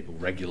speak to people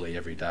regularly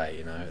every day.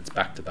 You know, it's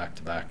back to back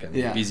to back, and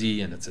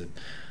busy, and it's a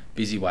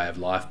busy way of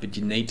life. But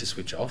you need to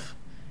switch off,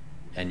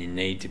 and you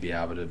need to be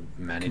able to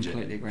manage it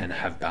and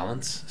have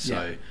balance.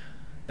 So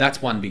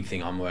that's one big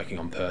thing I'm working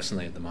on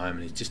personally at the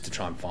moment, is just to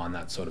try and find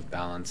that sort of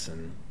balance.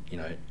 And, you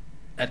know,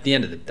 at the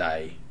end of the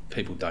day,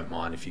 people don't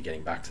mind if you're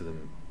getting back to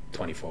them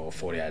 24 or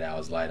 48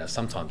 hours later.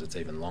 Sometimes it's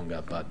even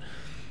longer, but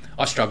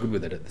I struggled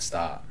with it at the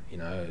start. You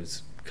know, it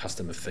was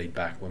customer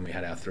feedback when we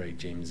had our 3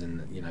 gyms,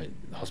 and, you know,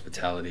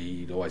 hospitality,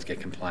 you'd always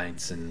get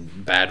complaints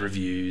and bad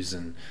reviews,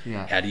 and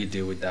how do you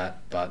deal with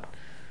that? But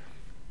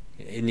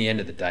in the end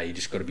of the day, you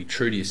just got to be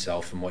true to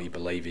yourself and what you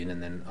believe in,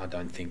 and then I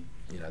don't think,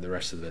 you know, the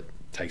rest of it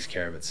takes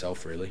care of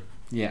itself, really.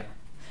 Yeah.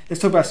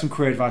 Let's talk about some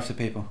career advice for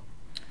people.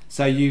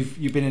 So you've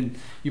been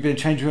in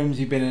change rooms,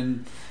 you've been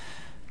in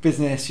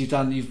business, you've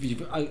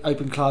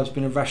opened clubs,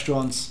 been in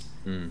restaurants.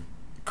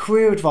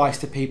 Career advice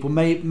to people,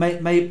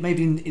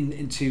 maybe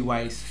in 2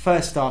 ways.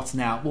 First,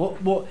 starting out,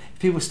 what if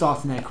people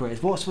starting their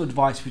careers, what sort of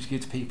advice would you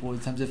give to people in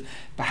terms of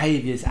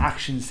behaviours,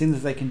 actions, things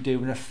that they can do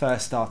when they're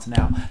first starting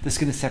out that's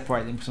going to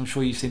separate them? Because I'm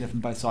sure you've seen it from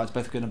both sides,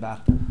 both good and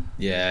bad.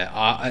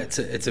 Yeah,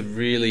 it's a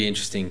really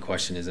interesting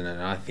question, isn't it?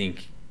 And I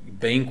think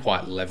being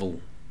quite level,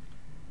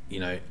 you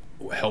know,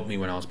 helped me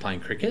when I was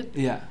playing cricket.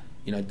 Yeah.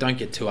 You know, don't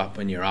get too up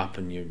when you're up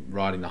and you're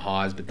riding the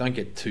highs, but don't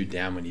get too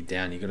down when you're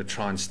down. You've got to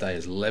try and stay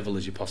as level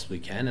as you possibly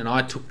can. And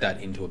I took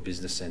that into a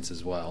business sense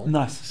as well.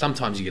 Nice.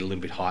 Sometimes you get a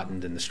little bit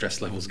heightened and the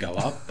stress levels go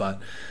up,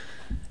 but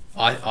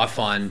I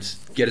find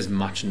get as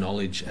much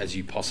knowledge as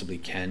you possibly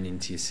can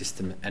into your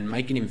system and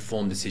make an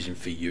informed decision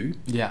for you.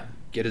 Yeah.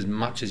 Get as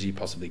much as you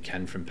possibly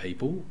can from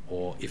people,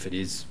 or if it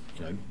is,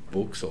 you know,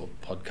 books or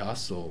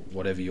podcasts or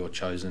whatever your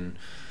chosen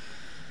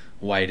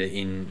way to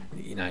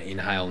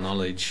inhale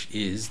knowledge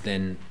is,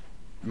 then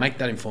make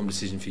that informed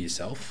decision for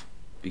yourself,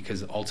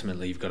 because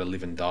ultimately you've got to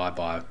live and die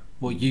by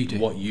what you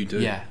do.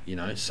 Yeah. You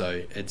know,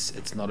 so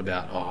it's not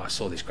about, I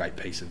saw this great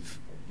piece of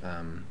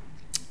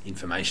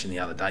information the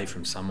other day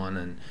from someone,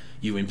 and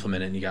you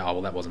implement it and you go,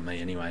 well, that wasn't me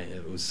anyway,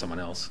 it was someone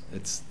else.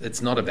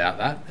 It's not about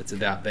that. It's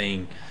about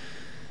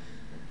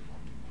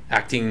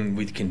acting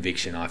with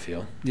conviction, I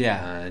feel.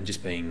 And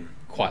just being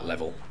quite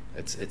level.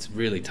 It's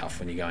really tough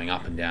when you're going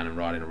up and down and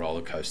riding a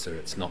roller coaster.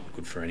 It's not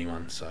good for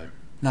anyone. So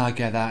no, I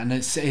get that, and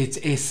it's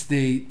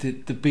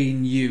the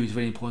being you is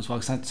really important as well.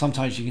 Because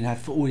sometimes you can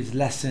have all these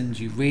lessons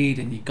you read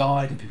and you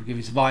guide and people give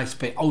you advice,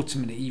 but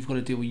ultimately you've got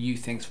to do what you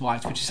think's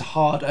right, which is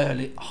hard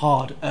early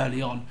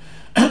on.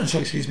 So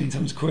excuse me, in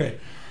terms of career.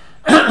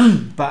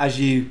 But as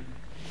you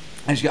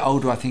get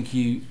older, I think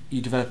you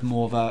develop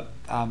more of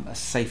a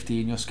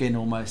safety in your skin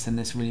almost, and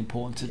it's really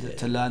important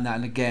to learn that.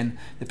 And again,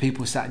 the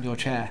people sat in your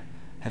chair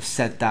have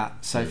said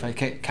that so far.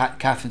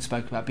 Catherine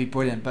spoke about be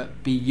brilliant,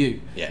 but be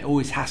you. It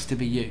always has to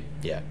be you.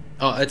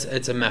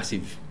 It's a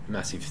massive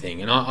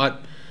thing, and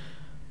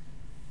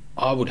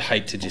I would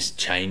hate to just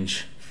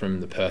change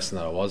from the person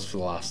that I was for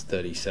the last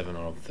 37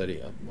 or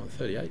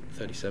 38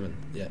 37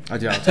 I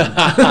do.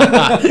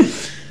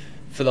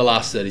 For the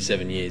last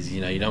 37 years,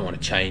 you know, you don't want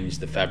to change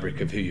the fabric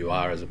of who you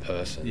are as a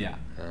person.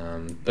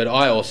 But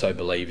I also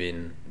believe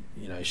in,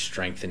 you know,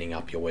 strengthening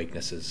up your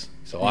weaknesses.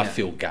 So I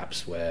fill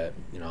gaps where,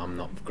 you know, I'm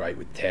not great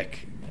with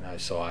tech.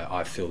 so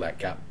I fill that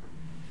gap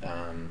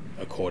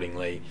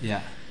accordingly.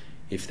 Yeah.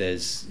 If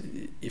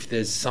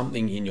there's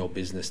something in your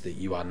business that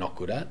you are not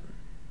good at,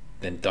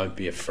 then don't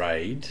be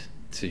afraid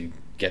to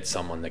get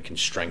someone that can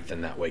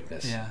strengthen that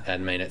weakness. Yeah. I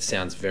mean, it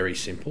sounds very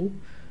simple,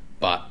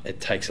 but it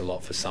takes a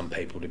lot for some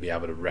people to be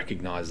able to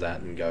recognise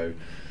that and go,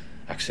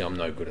 actually, I'm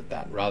no good at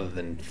that, rather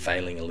than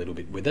failing a little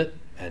bit with it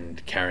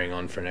and carrying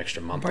on for an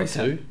extra month or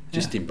two.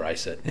 Just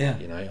embrace it. Yeah.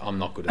 I'm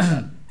not good at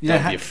that.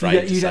 Don't be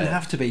afraid to say you don't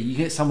have to be. You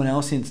get someone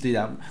else in to do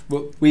that.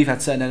 We've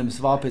had certain elements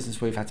of our business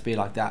where we've had to be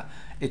like that.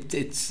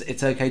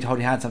 It's okay to hold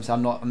your hands up and say,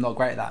 I'm not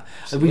great at that.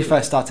 When we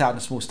first start out in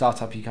a small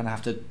startup, you kind of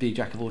have to be a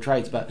jack of all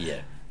trades, but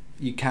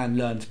you can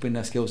learn to bring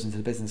those skills into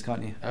the business,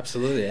 can't you?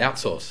 Absolutely.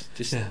 Outsource.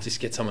 Just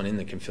get someone in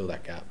that can fill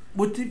that gap.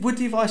 Would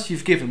the advice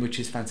you've given, which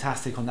is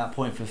fantastic on that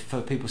point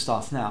for people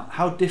starting out,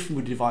 how different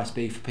would the advice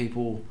be for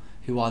people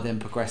who are then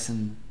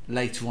progressing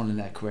later on in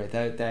their career?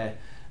 They're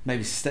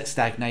maybe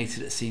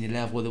stagnated at senior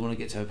level, or they want to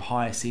get to a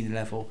higher senior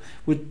level.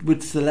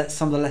 Would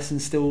some of the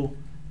lessons still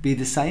be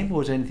the same,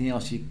 or is there anything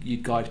else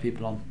you'd guide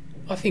people on?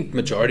 I think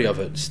majority of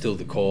it's still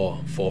the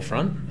core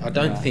forefront. I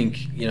don't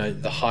think,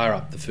 the higher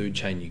up the food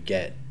chain you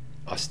get,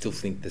 I still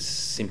think I'm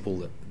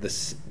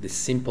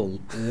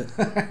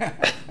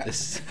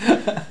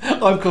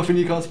coughing,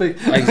 you can't speak.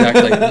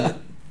 Exactly.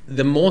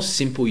 The more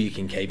simple you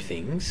can keep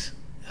things,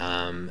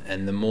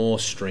 and the more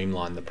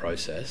streamlined the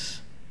process,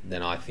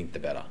 then I think the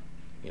better.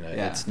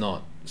 It's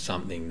not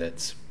something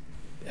that's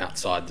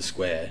outside the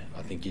square.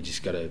 I think you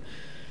just got to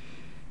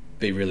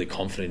be really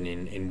confident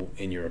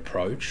in your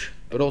approach.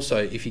 But also,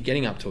 if you're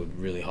getting up to a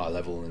really high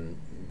level and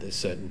there's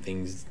certain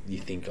things you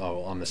think,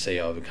 oh, I'm the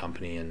CEO of a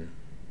company and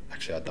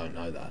actually I don't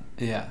know that.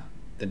 Yeah.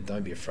 Then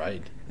don't be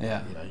afraid.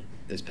 Yeah.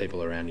 There's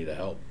people around you to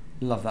help.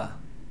 Love that.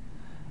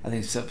 I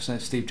think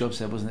Steve Jobs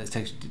said, wasn't it?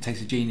 It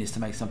takes a genius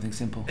to make something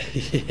simple.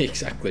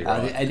 Exactly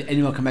right.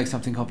 Anyone can make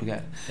something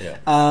complicated. Yeah.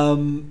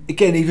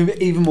 Again,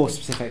 even more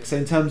specific. So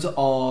in terms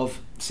of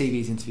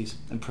CVs, interviews,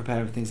 and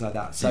preparing things like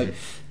that. So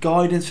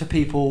guidance for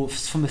people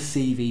from a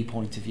CV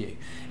point of view.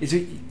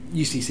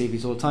 You see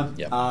CVs all the time.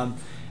 Yep. And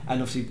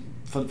obviously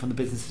from the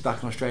businesses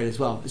back in Australia as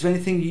well. Is there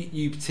anything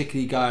you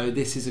particularly go,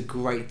 this is a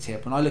great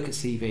tip? When I look at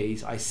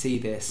CVs, I see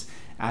this,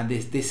 and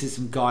this is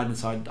some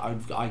guidance I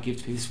give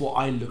to people. This is what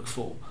I look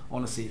for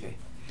on a CV.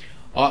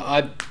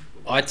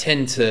 I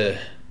tend to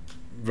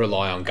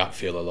rely on gut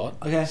feel a lot.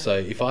 Okay. So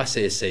if I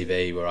see a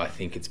CV where I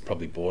think it's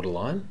probably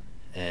borderline,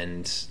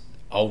 and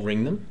I'll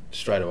ring them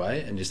straight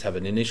away and just have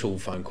an initial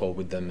phone call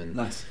with them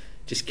and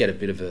just get a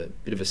bit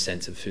of a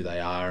sense of who they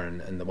are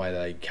and the way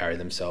they carry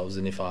themselves.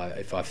 And if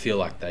I feel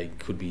like they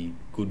could be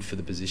good for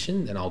the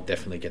position, then I'll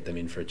definitely get them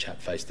in for a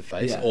chat face to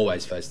face.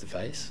 Always face to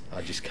face.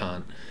 I just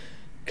can't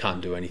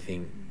do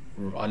anything.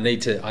 I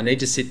need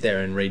to sit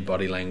there and read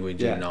body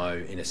language and know,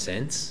 in a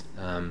sense.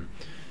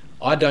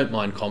 I don't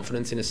mind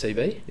confidence in a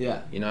CV.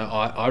 Yeah.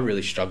 I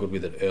really struggled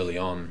with it early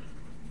on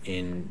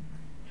in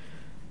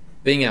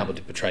being able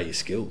to portray your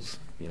skills.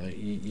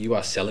 You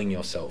are selling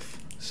yourself.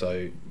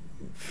 So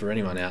for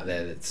anyone out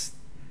there that's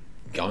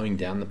going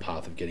down the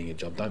path of getting a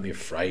job, don't be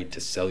afraid to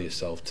sell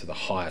yourself to the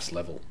highest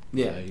level.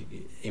 Yeah.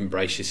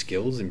 Embrace your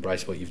skills,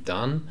 embrace what you've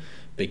done,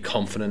 be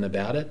confident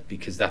about it,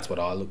 because that's what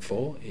I look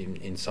for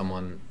in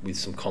someone with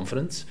some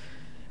confidence.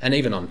 And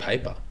even on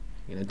paper,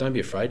 don't be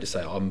afraid to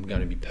say, I'm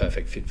going to be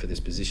perfect fit for this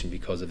position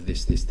because of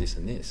this,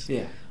 and this.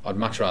 Yeah. I'd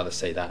much rather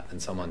see that than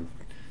someone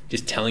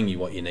just telling you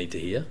what you need to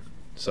hear.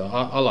 So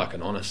I like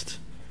an honest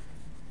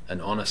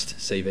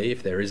CV,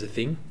 if there is a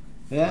thing.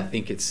 Yeah. I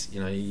think it's,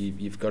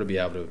 you've got to be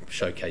able to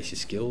showcase your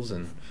skills,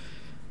 and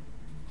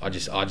I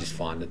just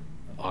find that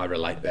I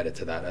relate better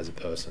to that as a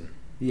person.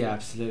 Yeah,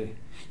 absolutely.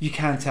 You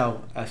can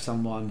tell if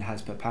someone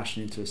has put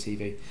passion into a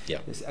CV. Yeah.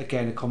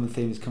 Again, a common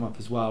theme that's come up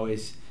as well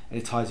is, and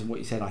it ties in what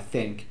you said, I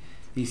think.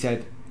 You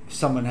said if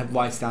someone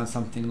writes down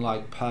something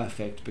like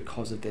perfect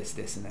because of this,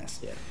 and this.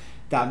 Yeah.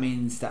 That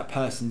means that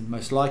person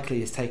most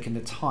likely has taken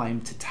the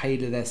time to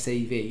tailor their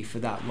CV for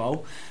that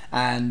role,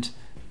 and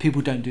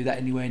people don't do that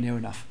anywhere near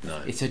enough.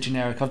 No. It's a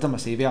generic, I've done my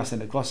CV, I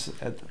send it across,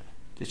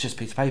 it's just a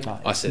piece of paper.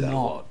 I see that a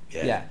lot.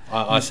 Yeah.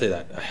 I see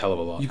that a hell of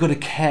a lot. You've got to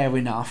care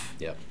enough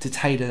Yep. to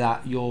tailor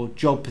that, your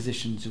job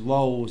positions,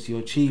 roles, your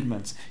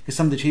achievements, because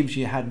some of the achievements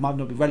you had might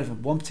not be relevant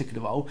for one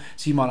particular role,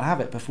 so you might not have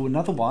it, but for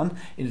another one,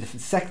 in a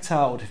different sector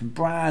or different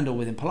brand or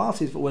within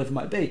Pilates, or whatever it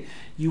might be,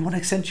 you want to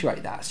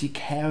accentuate that, so you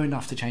care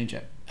enough to change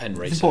it. And it's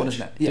research. important,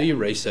 isn't it? Yeah. Do your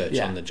research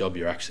on the job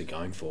you're actually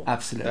going for.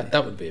 Absolutely.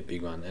 That would be a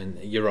big one. And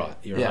you're right.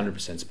 You're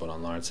 100% spot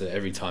on, Lawrence. So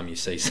every time you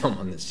see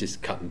someone that's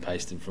just cut and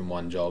pasted from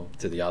one job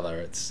to the other,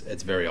 it's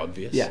very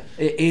obvious. Yeah,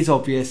 it is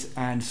obvious.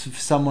 And for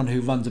someone who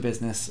runs a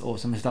business or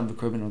someone who's done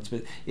recruitment,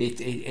 it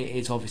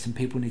is obvious, and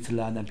people need to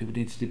learn that, and people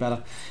need to do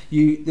better.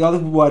 The other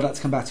word I'd like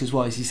to come back to as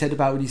well is you said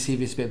about when you see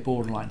this a bit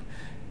borderline.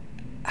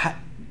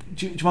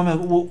 Do you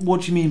mind,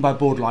 what do you mean by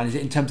borderline? Is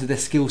it in terms of their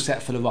skill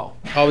set for the role?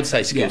 I would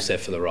say skill set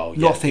for the role.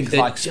 Not things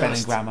like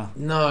spelling, grammar.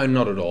 No,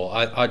 not at all.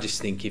 I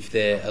just think if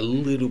they're a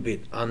little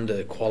bit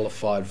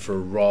underqualified for a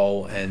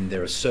role and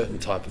they're a certain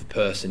type of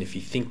person, if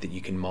you think that you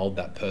can mould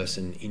that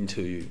person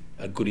into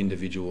a good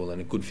individual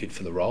and a good fit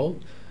for the role,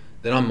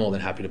 then I'm more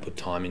than happy to put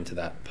time into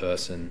that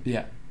person.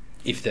 Yeah.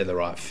 If they're the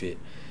right fit.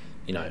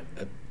 You know,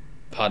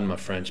 pardon my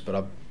French,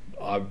 but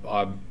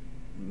I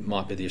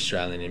might be the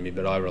Australian in me,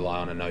 but I rely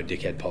on a no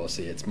dickhead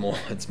policy. It's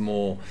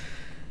more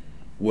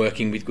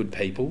working with good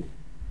people,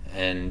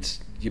 and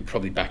you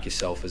probably back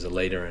yourself as a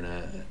leader and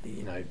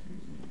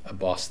a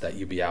boss that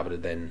you'll be able to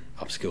then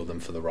upskill them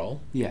for the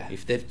role. Yeah.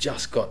 If they've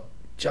just got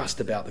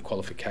about the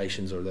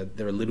qualifications, or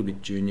they're a little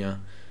bit junior,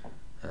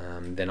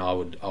 then I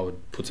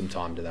would put some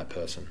time to that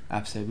person.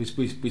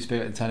 Absolutely. We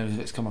spoke internally.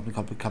 It's come up in a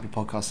couple of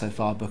podcasts so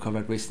far. A book I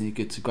read recently,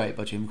 Good to Great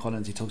by Jim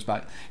Collins. He talks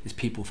about is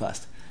people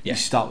first. Yeah. You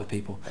start with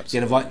people.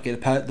 Absolutely.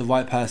 Get the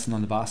right person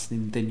on the bus,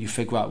 and then you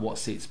figure out what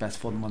seats best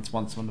for them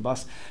once on the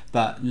bus.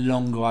 But the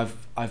longer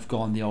I've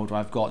gone, the older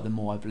I've got, the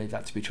more I believe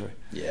that to be true.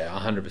 Yeah,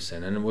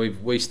 100%. And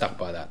we stuck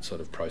by that sort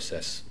of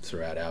process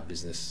throughout our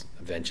business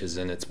ventures,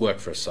 and it's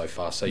worked for us so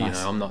far. So Nice.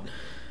 I'm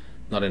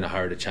not in a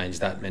hurry to change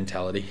that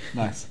mentality.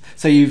 Nice.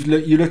 So you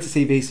looked at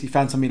CVs, you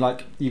found somebody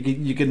like you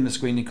give them a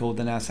screening call,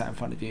 they're now sat in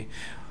front of you.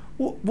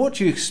 What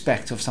do you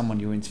expect of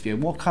someone you're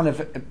interviewing? What kind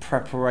of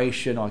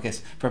preparation, or I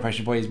guess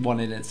preparation probably is one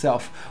in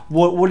itself.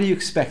 What are you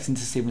expecting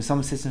to see when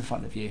someone sits in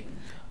front of you?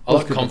 I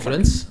like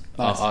confidence.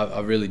 Nice. I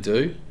really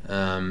do.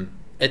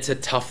 It's a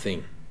tough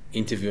thing,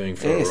 interviewing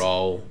for a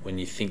role when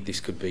you think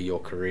this could be your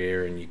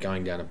career and you're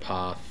going down a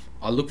path.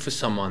 I look for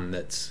someone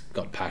that's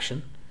got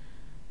passion,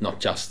 not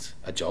just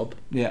a job.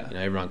 Yeah. You know,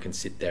 everyone can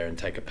sit there and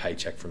take a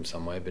paycheck from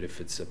somewhere, but if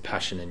it's a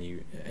passion and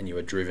you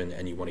are driven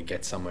and you want to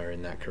get somewhere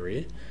in that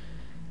career,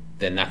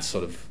 then that's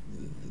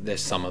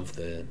there's some of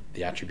the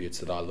attributes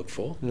that I look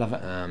for. Love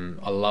it.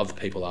 I love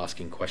people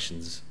asking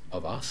questions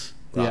of us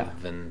rather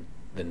than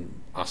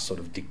us sort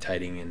of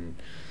dictating, and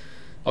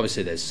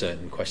obviously there's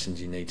certain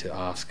questions you need to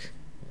ask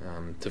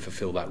to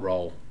fulfill that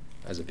role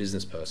as a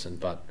business person,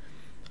 but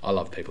I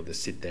love people that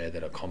sit there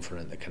that are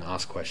confident, that can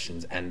ask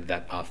questions and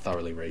that are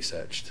thoroughly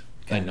researched.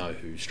 Okay. They know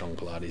who Strong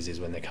Pilates is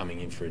when they're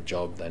coming in for a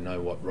job. They know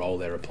what role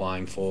they're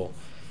applying for,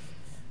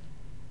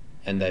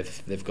 and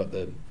they've got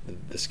the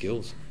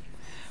skills.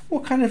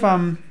 What kind of I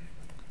want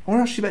to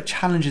ask you about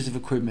challenges of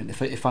recruitment,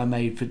 if I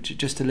may, for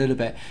just a little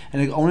bit,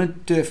 and I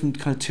want to do it from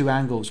kind of two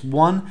angles.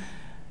 One,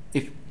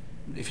 if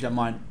you don't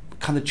mind,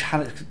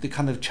 the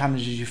kind of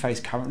challenges you face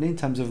currently in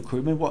terms of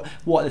recruitment.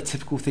 What are the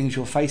typical things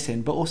you're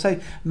facing, but also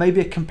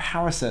maybe a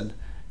comparison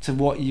to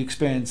what you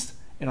experienced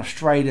in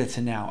Australia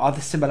to now. Are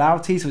there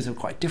similarities, or is it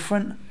quite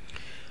different?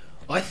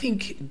 I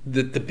think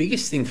the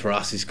biggest thing for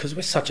us is because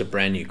we're such a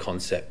brand new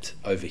concept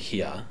over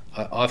here.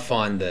 I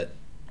find that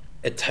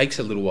it takes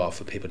a little while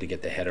for people to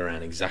get their head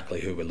around exactly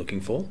who we're looking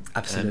for.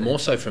 Absolutely. And more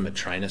so from a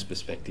trainer's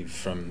perspective,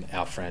 from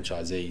our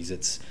franchisees,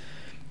 it's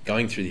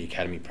going through the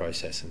academy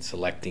process and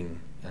selecting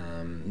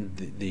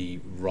the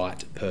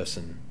right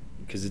person,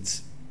 because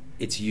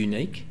it's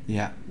unique.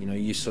 Yeah. You know,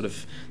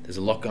 there's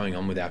a lot going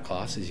on with our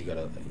classes. You've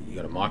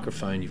got a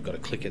microphone, you've got a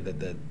clicker that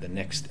the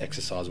next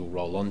exercise will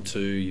roll onto,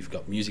 you've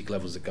got music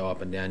levels that go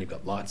up and down, you've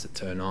got lights that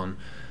turn on.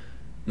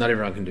 Not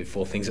everyone can do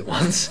 4 things at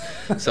once,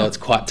 so it's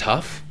quite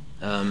tough.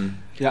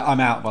 Yeah,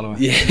 I'm out, by the way.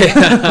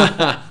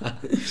 Yeah.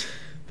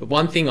 But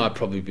one thing I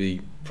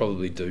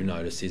probably do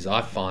notice is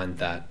I find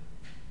that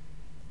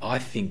I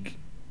think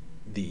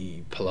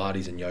the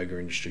Pilates and yoga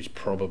industry is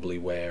probably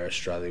where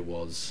Australia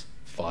was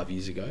 5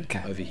 years ago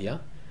over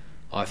here.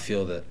 I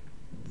feel that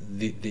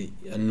the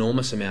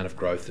enormous amount of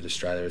growth that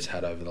Australia has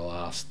had over the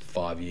last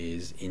 5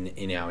 years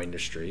in our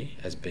industry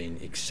has been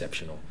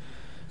exceptional.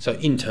 So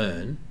in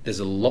turn, there's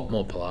a lot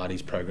more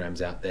Pilates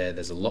programs out there.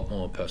 There's a lot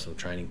more personal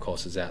training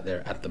courses out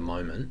there at the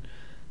moment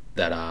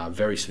that are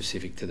very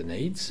specific to the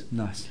needs.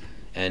 Nice.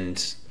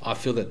 And I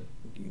feel that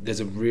there's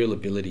a real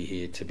ability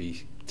here to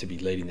be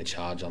leading the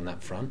charge on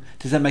that front.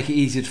 Does that make it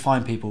easier to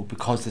find people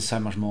because there's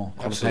so much more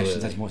qualifications,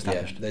 Absolutely. that's more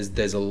established? Yeah,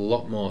 there's a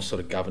lot more sort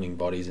of governing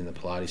bodies in the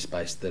Pilates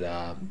space that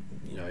are,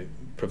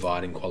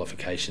 providing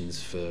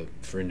qualifications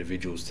for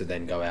individuals to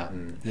then go out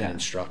and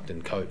instruct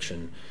and coach.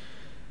 And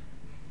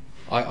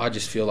I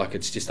just feel like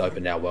it's just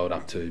opened our world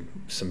up to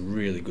some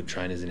really good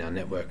trainers in our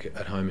network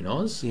at home in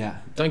Oz. Yeah.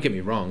 Don't get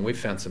me wrong, we've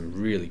found some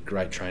really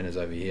great trainers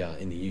over here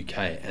in the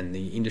UK, and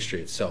the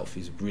industry itself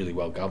is really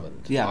well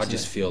governed. Yeah, I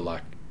just feel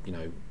like,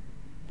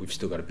 we've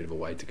still got a bit of a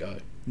way to go.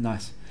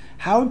 Nice.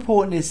 How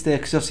important is there,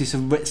 because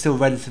obviously it's still a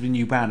relatively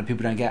new brand and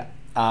people don't get,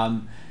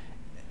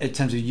 in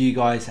terms of you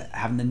guys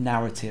having the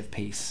narrative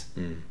piece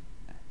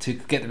to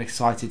get them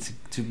excited,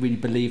 to really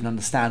believe and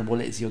understand what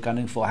it is you're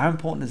gunning for? How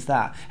important is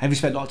that? Have you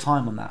spent a lot of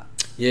time on that?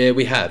 Yeah,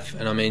 we have.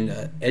 And I mean,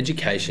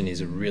 education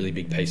is a really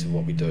big piece of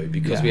what we do,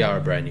 because we are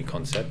a brand new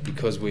concept,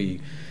 because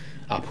we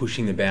are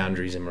pushing the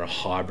boundaries and we're a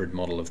hybrid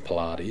model of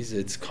Pilates.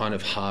 It's kind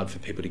of hard for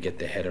people to get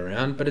their head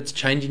around, but it's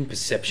changing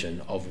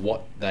perception of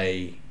what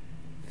they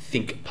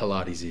think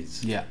Pilates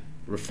is. Yeah.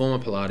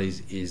 Reformer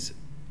Pilates is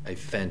a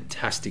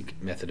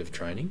fantastic method of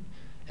training,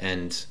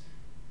 and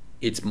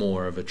it's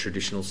more of a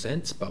traditional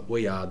sense, but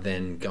we are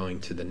then going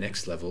to the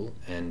next level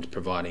and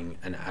providing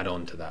an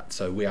add-on to that.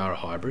 So we are a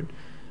hybrid,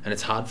 and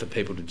it's hard for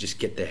people to just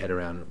get their head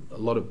around.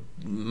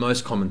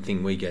 Most common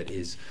thing we get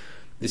is,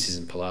 this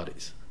isn't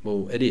Pilates.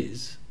 Well, it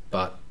is,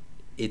 but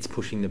it's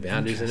pushing the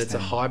boundaries, and it's a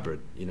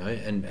hybrid,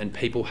 and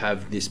people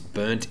have this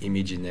burnt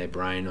image in their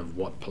brain of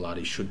what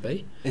Pilates should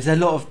be. Is there a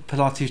lot of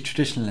Pilates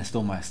traditionalists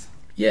almost?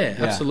 Yeah,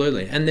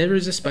 absolutely. And there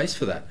is a space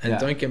for that. And Yeah.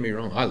 don't get me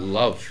wrong, I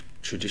love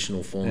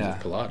traditional forms of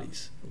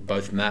Pilates,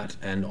 both mat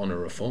and on a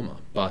reformer.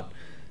 But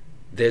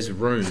there's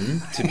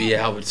room to be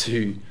able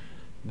to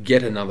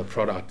get another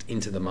product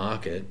into the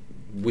market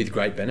with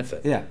great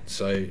benefit. Yeah.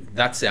 So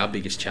that's our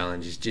biggest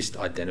challenge, is just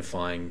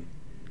identifying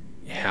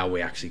how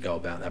we actually go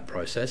about that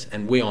process.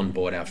 And we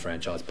onboard our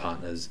franchise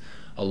partners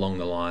along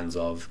the lines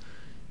of,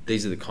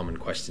 these are the common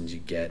questions you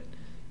get,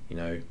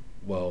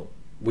 well,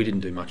 we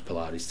didn't do much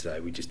Pilates today,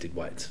 we just did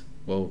weights.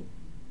 Well,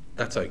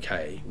 that's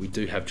okay. We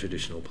do have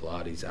traditional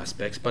Pilates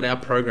aspects, but our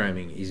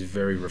programming is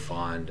very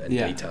refined and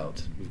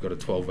detailed. We've got a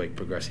 12-week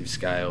progressive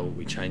scale.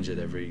 We change it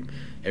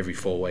every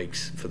 4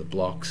 weeks for the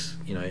blocks.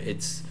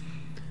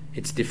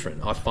 It's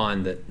different. I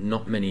find that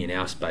not many in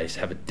our space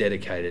have a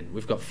dedicated.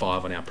 We've got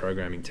 5 on our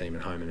programming team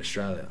at home in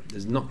Australia.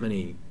 There's not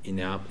many in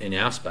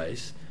our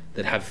space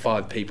that have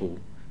 5 people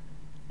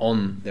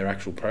on their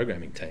actual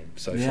programming team.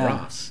 So for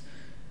us,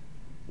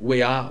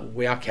 we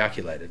are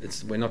calculated.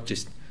 We're not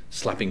just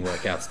slapping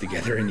workouts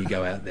together and you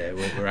go out there.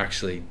 We're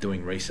actually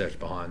doing research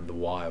behind the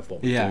why of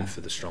what we do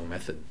for the strong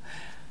method,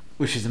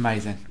 which is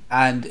amazing.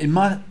 And in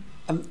my,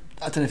 I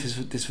don't know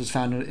if this was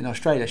found in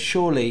Australia.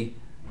 Surely,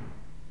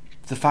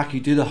 the fact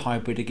you do the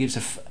hybrid, it gives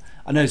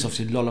I know it's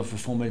obviously a lot of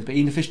reformers, but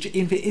even if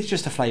it is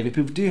just a flavour,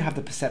 people do have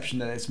the perception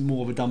that it's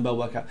more of a dumbbell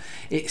workout.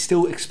 It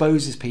still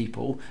exposes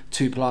people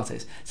to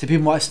Pilates. So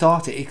people might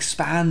start it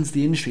expands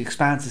the industry,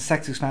 expands the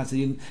sector, expands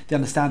the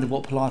understanding of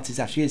what Pilates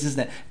actually is,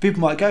 isn't it?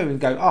 People might go and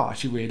go, oh, I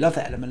actually really love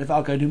that element. If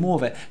I'll go do more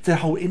of it, the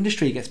whole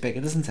industry gets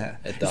bigger, doesn't it?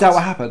 It does. Is that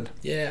what happened?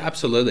 Yeah,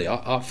 absolutely.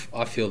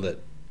 I feel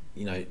that,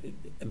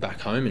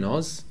 back home in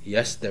Oz,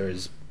 yes, there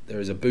is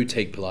a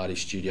boutique Pilates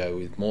studio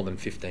with more than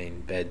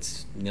 15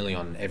 beds nearly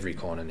on every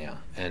corner now.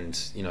 And,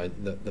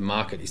 the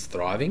market is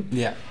thriving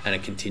and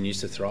it continues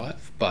to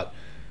thrive. But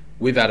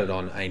we've added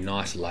on a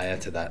nice layer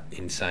to that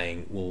in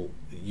saying, well,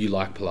 you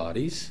like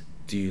Pilates.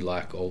 Do you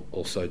like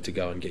also to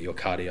go and get your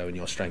cardio and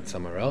your strength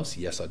somewhere else?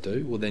 Yes, I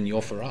do. Well, then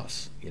you're for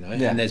us,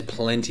 And there's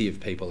plenty of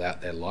people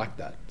out there like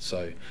that.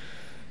 So,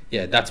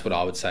 yeah, that's what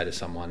I would say to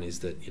someone is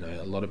that,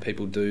 a lot of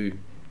people do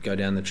go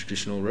down the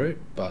traditional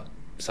route, but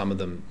some of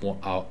them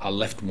are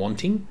left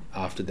wanting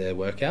after their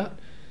workout,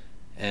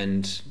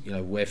 and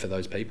we're for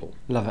those people.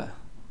 Love it.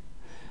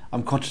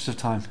 I'm conscious of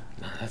time.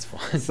 No, that's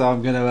fine. So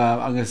I'm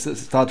gonna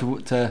start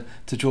to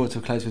draw it to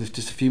a close with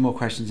just a few more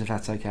questions, if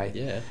that's okay.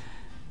 Yeah.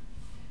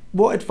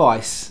 What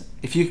advice,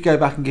 if you could go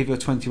back and give your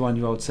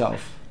 21-year-old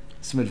self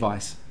some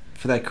advice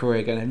for their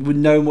career again, and would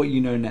know what you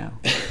know now,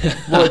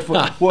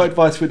 what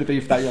advice would it be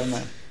for that young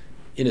man?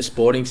 In a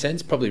sporting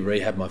sense, probably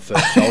rehab my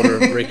first shoulder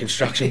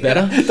reconstruction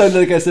better. Don't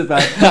let it go so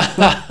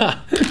bad.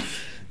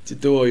 To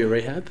do all your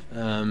rehab.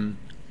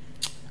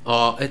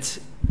 It's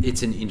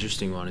an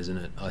interesting one, isn't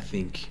it? I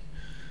think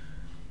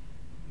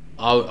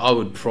I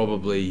would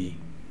probably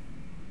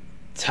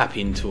tap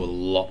into a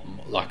lot,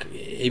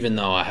 even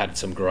though I had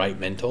some great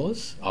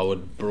mentors, I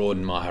would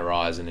broaden my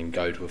horizon and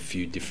go to a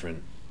few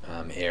different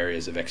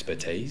areas of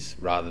expertise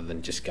rather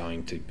than just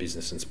going to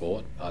business and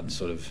sport.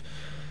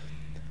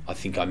 I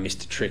think I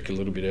missed a trick a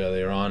little bit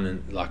earlier on,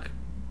 and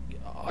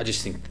I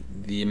just think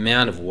the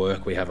amount of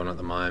work we have on at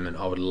the moment,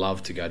 I would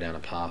love to go down a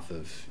path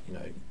of,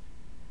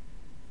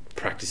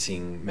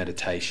 practicing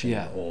meditation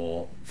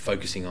or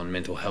focusing on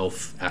mental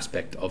health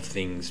aspect of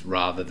things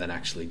rather than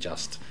actually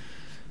just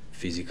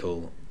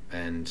physical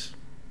and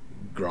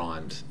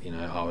grind.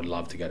 I would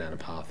love to go down a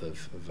path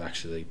of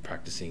actually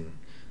practicing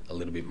a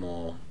little bit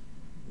more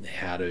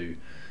how to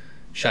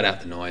shut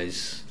out the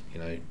noise,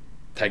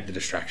 take the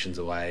distractions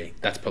away.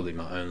 That's probably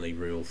my only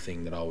real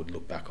thing that I would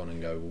look back on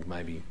and go, well,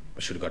 maybe I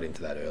should have got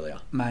into that earlier.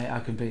 Mate, I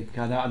completely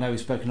concur. I know we've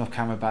spoken off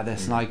camera about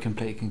this, and I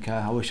completely concur.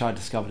 I wish I'd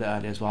discovered it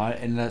earlier as well.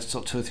 In the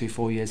sort of 2 or 3,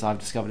 4 years, I've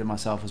discovered it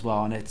myself as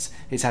well, and it's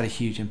had a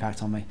huge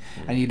impact on me.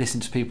 And you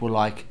listen to people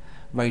like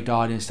Ray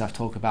Dardy and stuff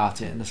talk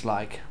about it, and it's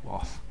like,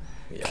 well,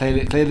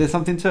 clearly there's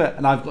something to it,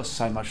 and I've got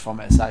so much from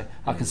it, so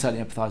I can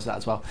certainly empathise with that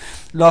as well.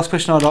 Last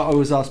question I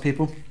always ask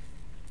people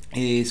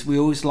is, we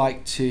always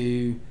like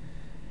to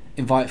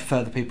invite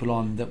further people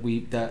on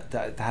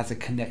that has a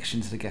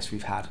connection to the guests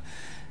we've had.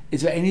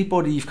 Is there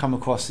anybody you've come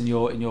across in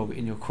your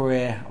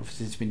career,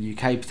 obviously it's been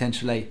UK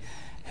potentially,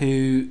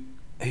 who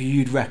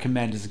you'd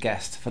recommend as a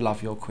guest for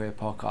Love Your Career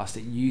podcast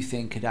that you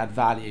think could add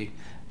value,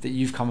 that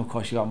you've come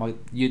across,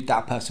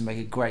 that person make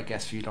a great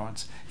guest for you,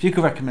 Lawrence? If you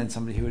could recommend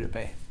somebody, who would it be?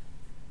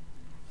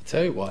 I'll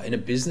tell you what, in a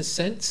business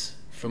sense,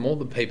 from all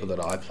the people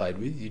that I played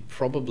with, you'd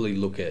probably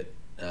look at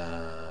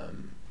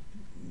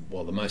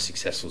the most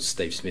successful is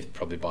Steve Smith,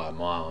 probably by a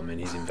mile. I mean,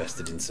 he's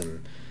invested in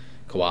some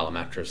koala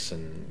mattress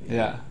and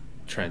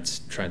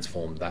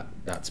transformed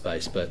that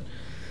space. But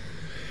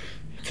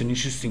it's an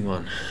interesting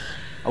one.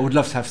 I would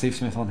love to have Steve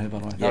Smith on here, by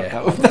the way. Yeah,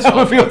 that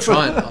would be awesome.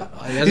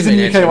 He hasn't been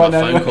answering my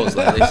phone calls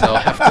lately, so I'll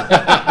have to.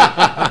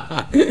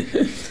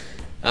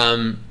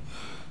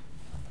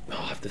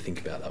 I'll have to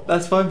think about that one.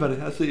 That's fine, buddy.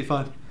 Absolutely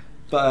fine.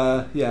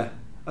 But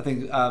I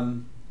think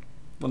one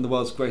of the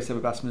world's greatest ever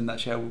batsmen in that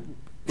chair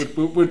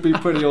would be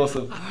pretty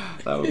awesome.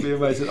 That would be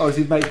amazing.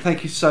 Obviously, mate,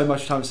 thank you so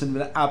much for your time. It's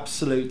been an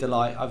absolute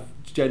delight. I've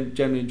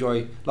generally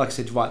enjoyed, like I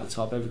said right at the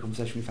top, every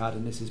conversation we've had,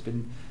 and this has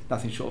been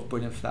nothing short of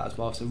brilliant for that as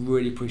well. So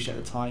really appreciate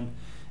the time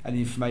and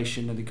the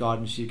information and the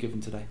guidance you've given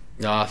today.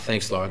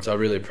 Thanks, Lawrence. I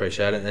really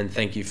appreciate it, and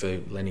thank you for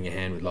lending a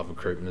hand with Love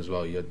Recruitment as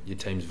well. Your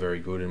team's very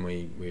good, and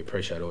we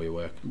appreciate all your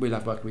work. We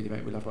love working with you,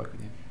 mate. We love working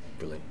with you.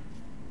 Brilliant.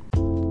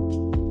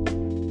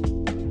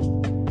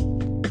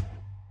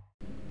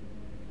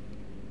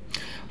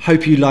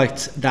 Hope you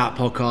liked that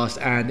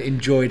podcast and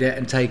enjoyed it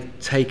and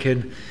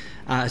taken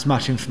as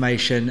much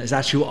information as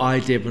actually what I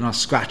did when I was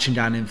scratching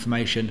down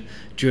information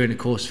during the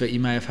course of it. You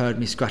may have heard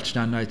me scratching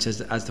down notes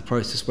as the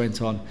process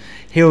went on.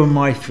 Here are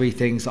my 3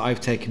 things that I've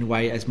taken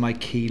away as my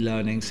key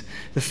learnings.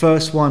 The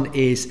first one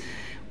is,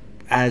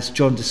 as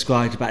John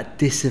described, about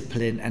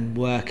discipline and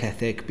work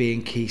ethic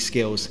being key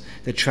skills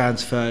that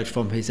transferred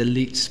from his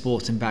elite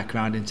sporting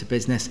background into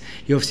business.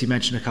 He obviously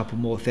mentioned a couple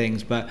more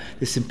things, but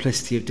the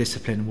simplicity of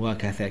discipline and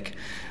work ethic.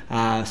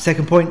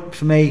 Second point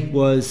for me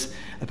was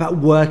about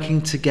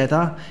working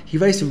together. He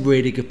raised a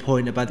really good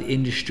point about the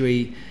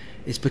industry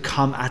it's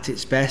become at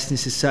its best, and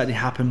this has certainly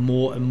happened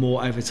more and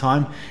more over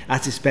time,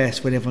 at its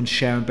best when everyone's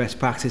sharing best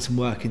practice and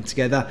working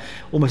together,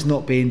 almost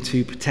not being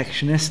too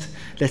protectionist.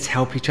 Let's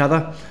help each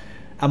other.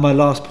 And my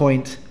last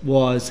point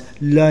was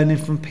learning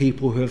from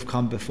people who have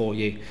come before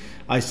you.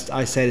 I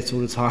say this all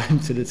the time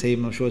to the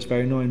team. I'm sure it's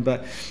very annoying,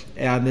 but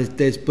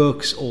there's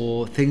books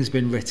or things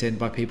been written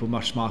by people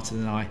much smarter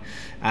than I.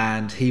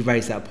 And he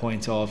raised that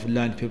point of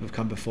learn from people who have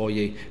come before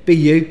you. Be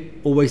you,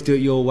 always do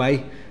it your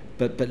way,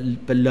 but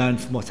learn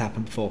from what's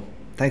happened before.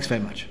 Thanks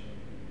very much.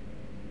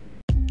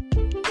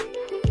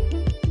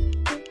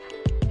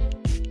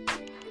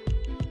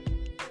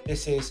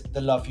 This is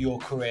the Love Your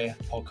Career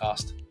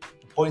podcast.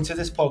 The point of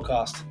this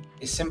podcast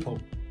is simple.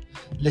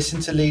 Listen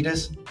to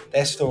leaders,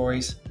 their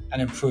stories,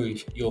 and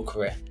improve your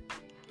career.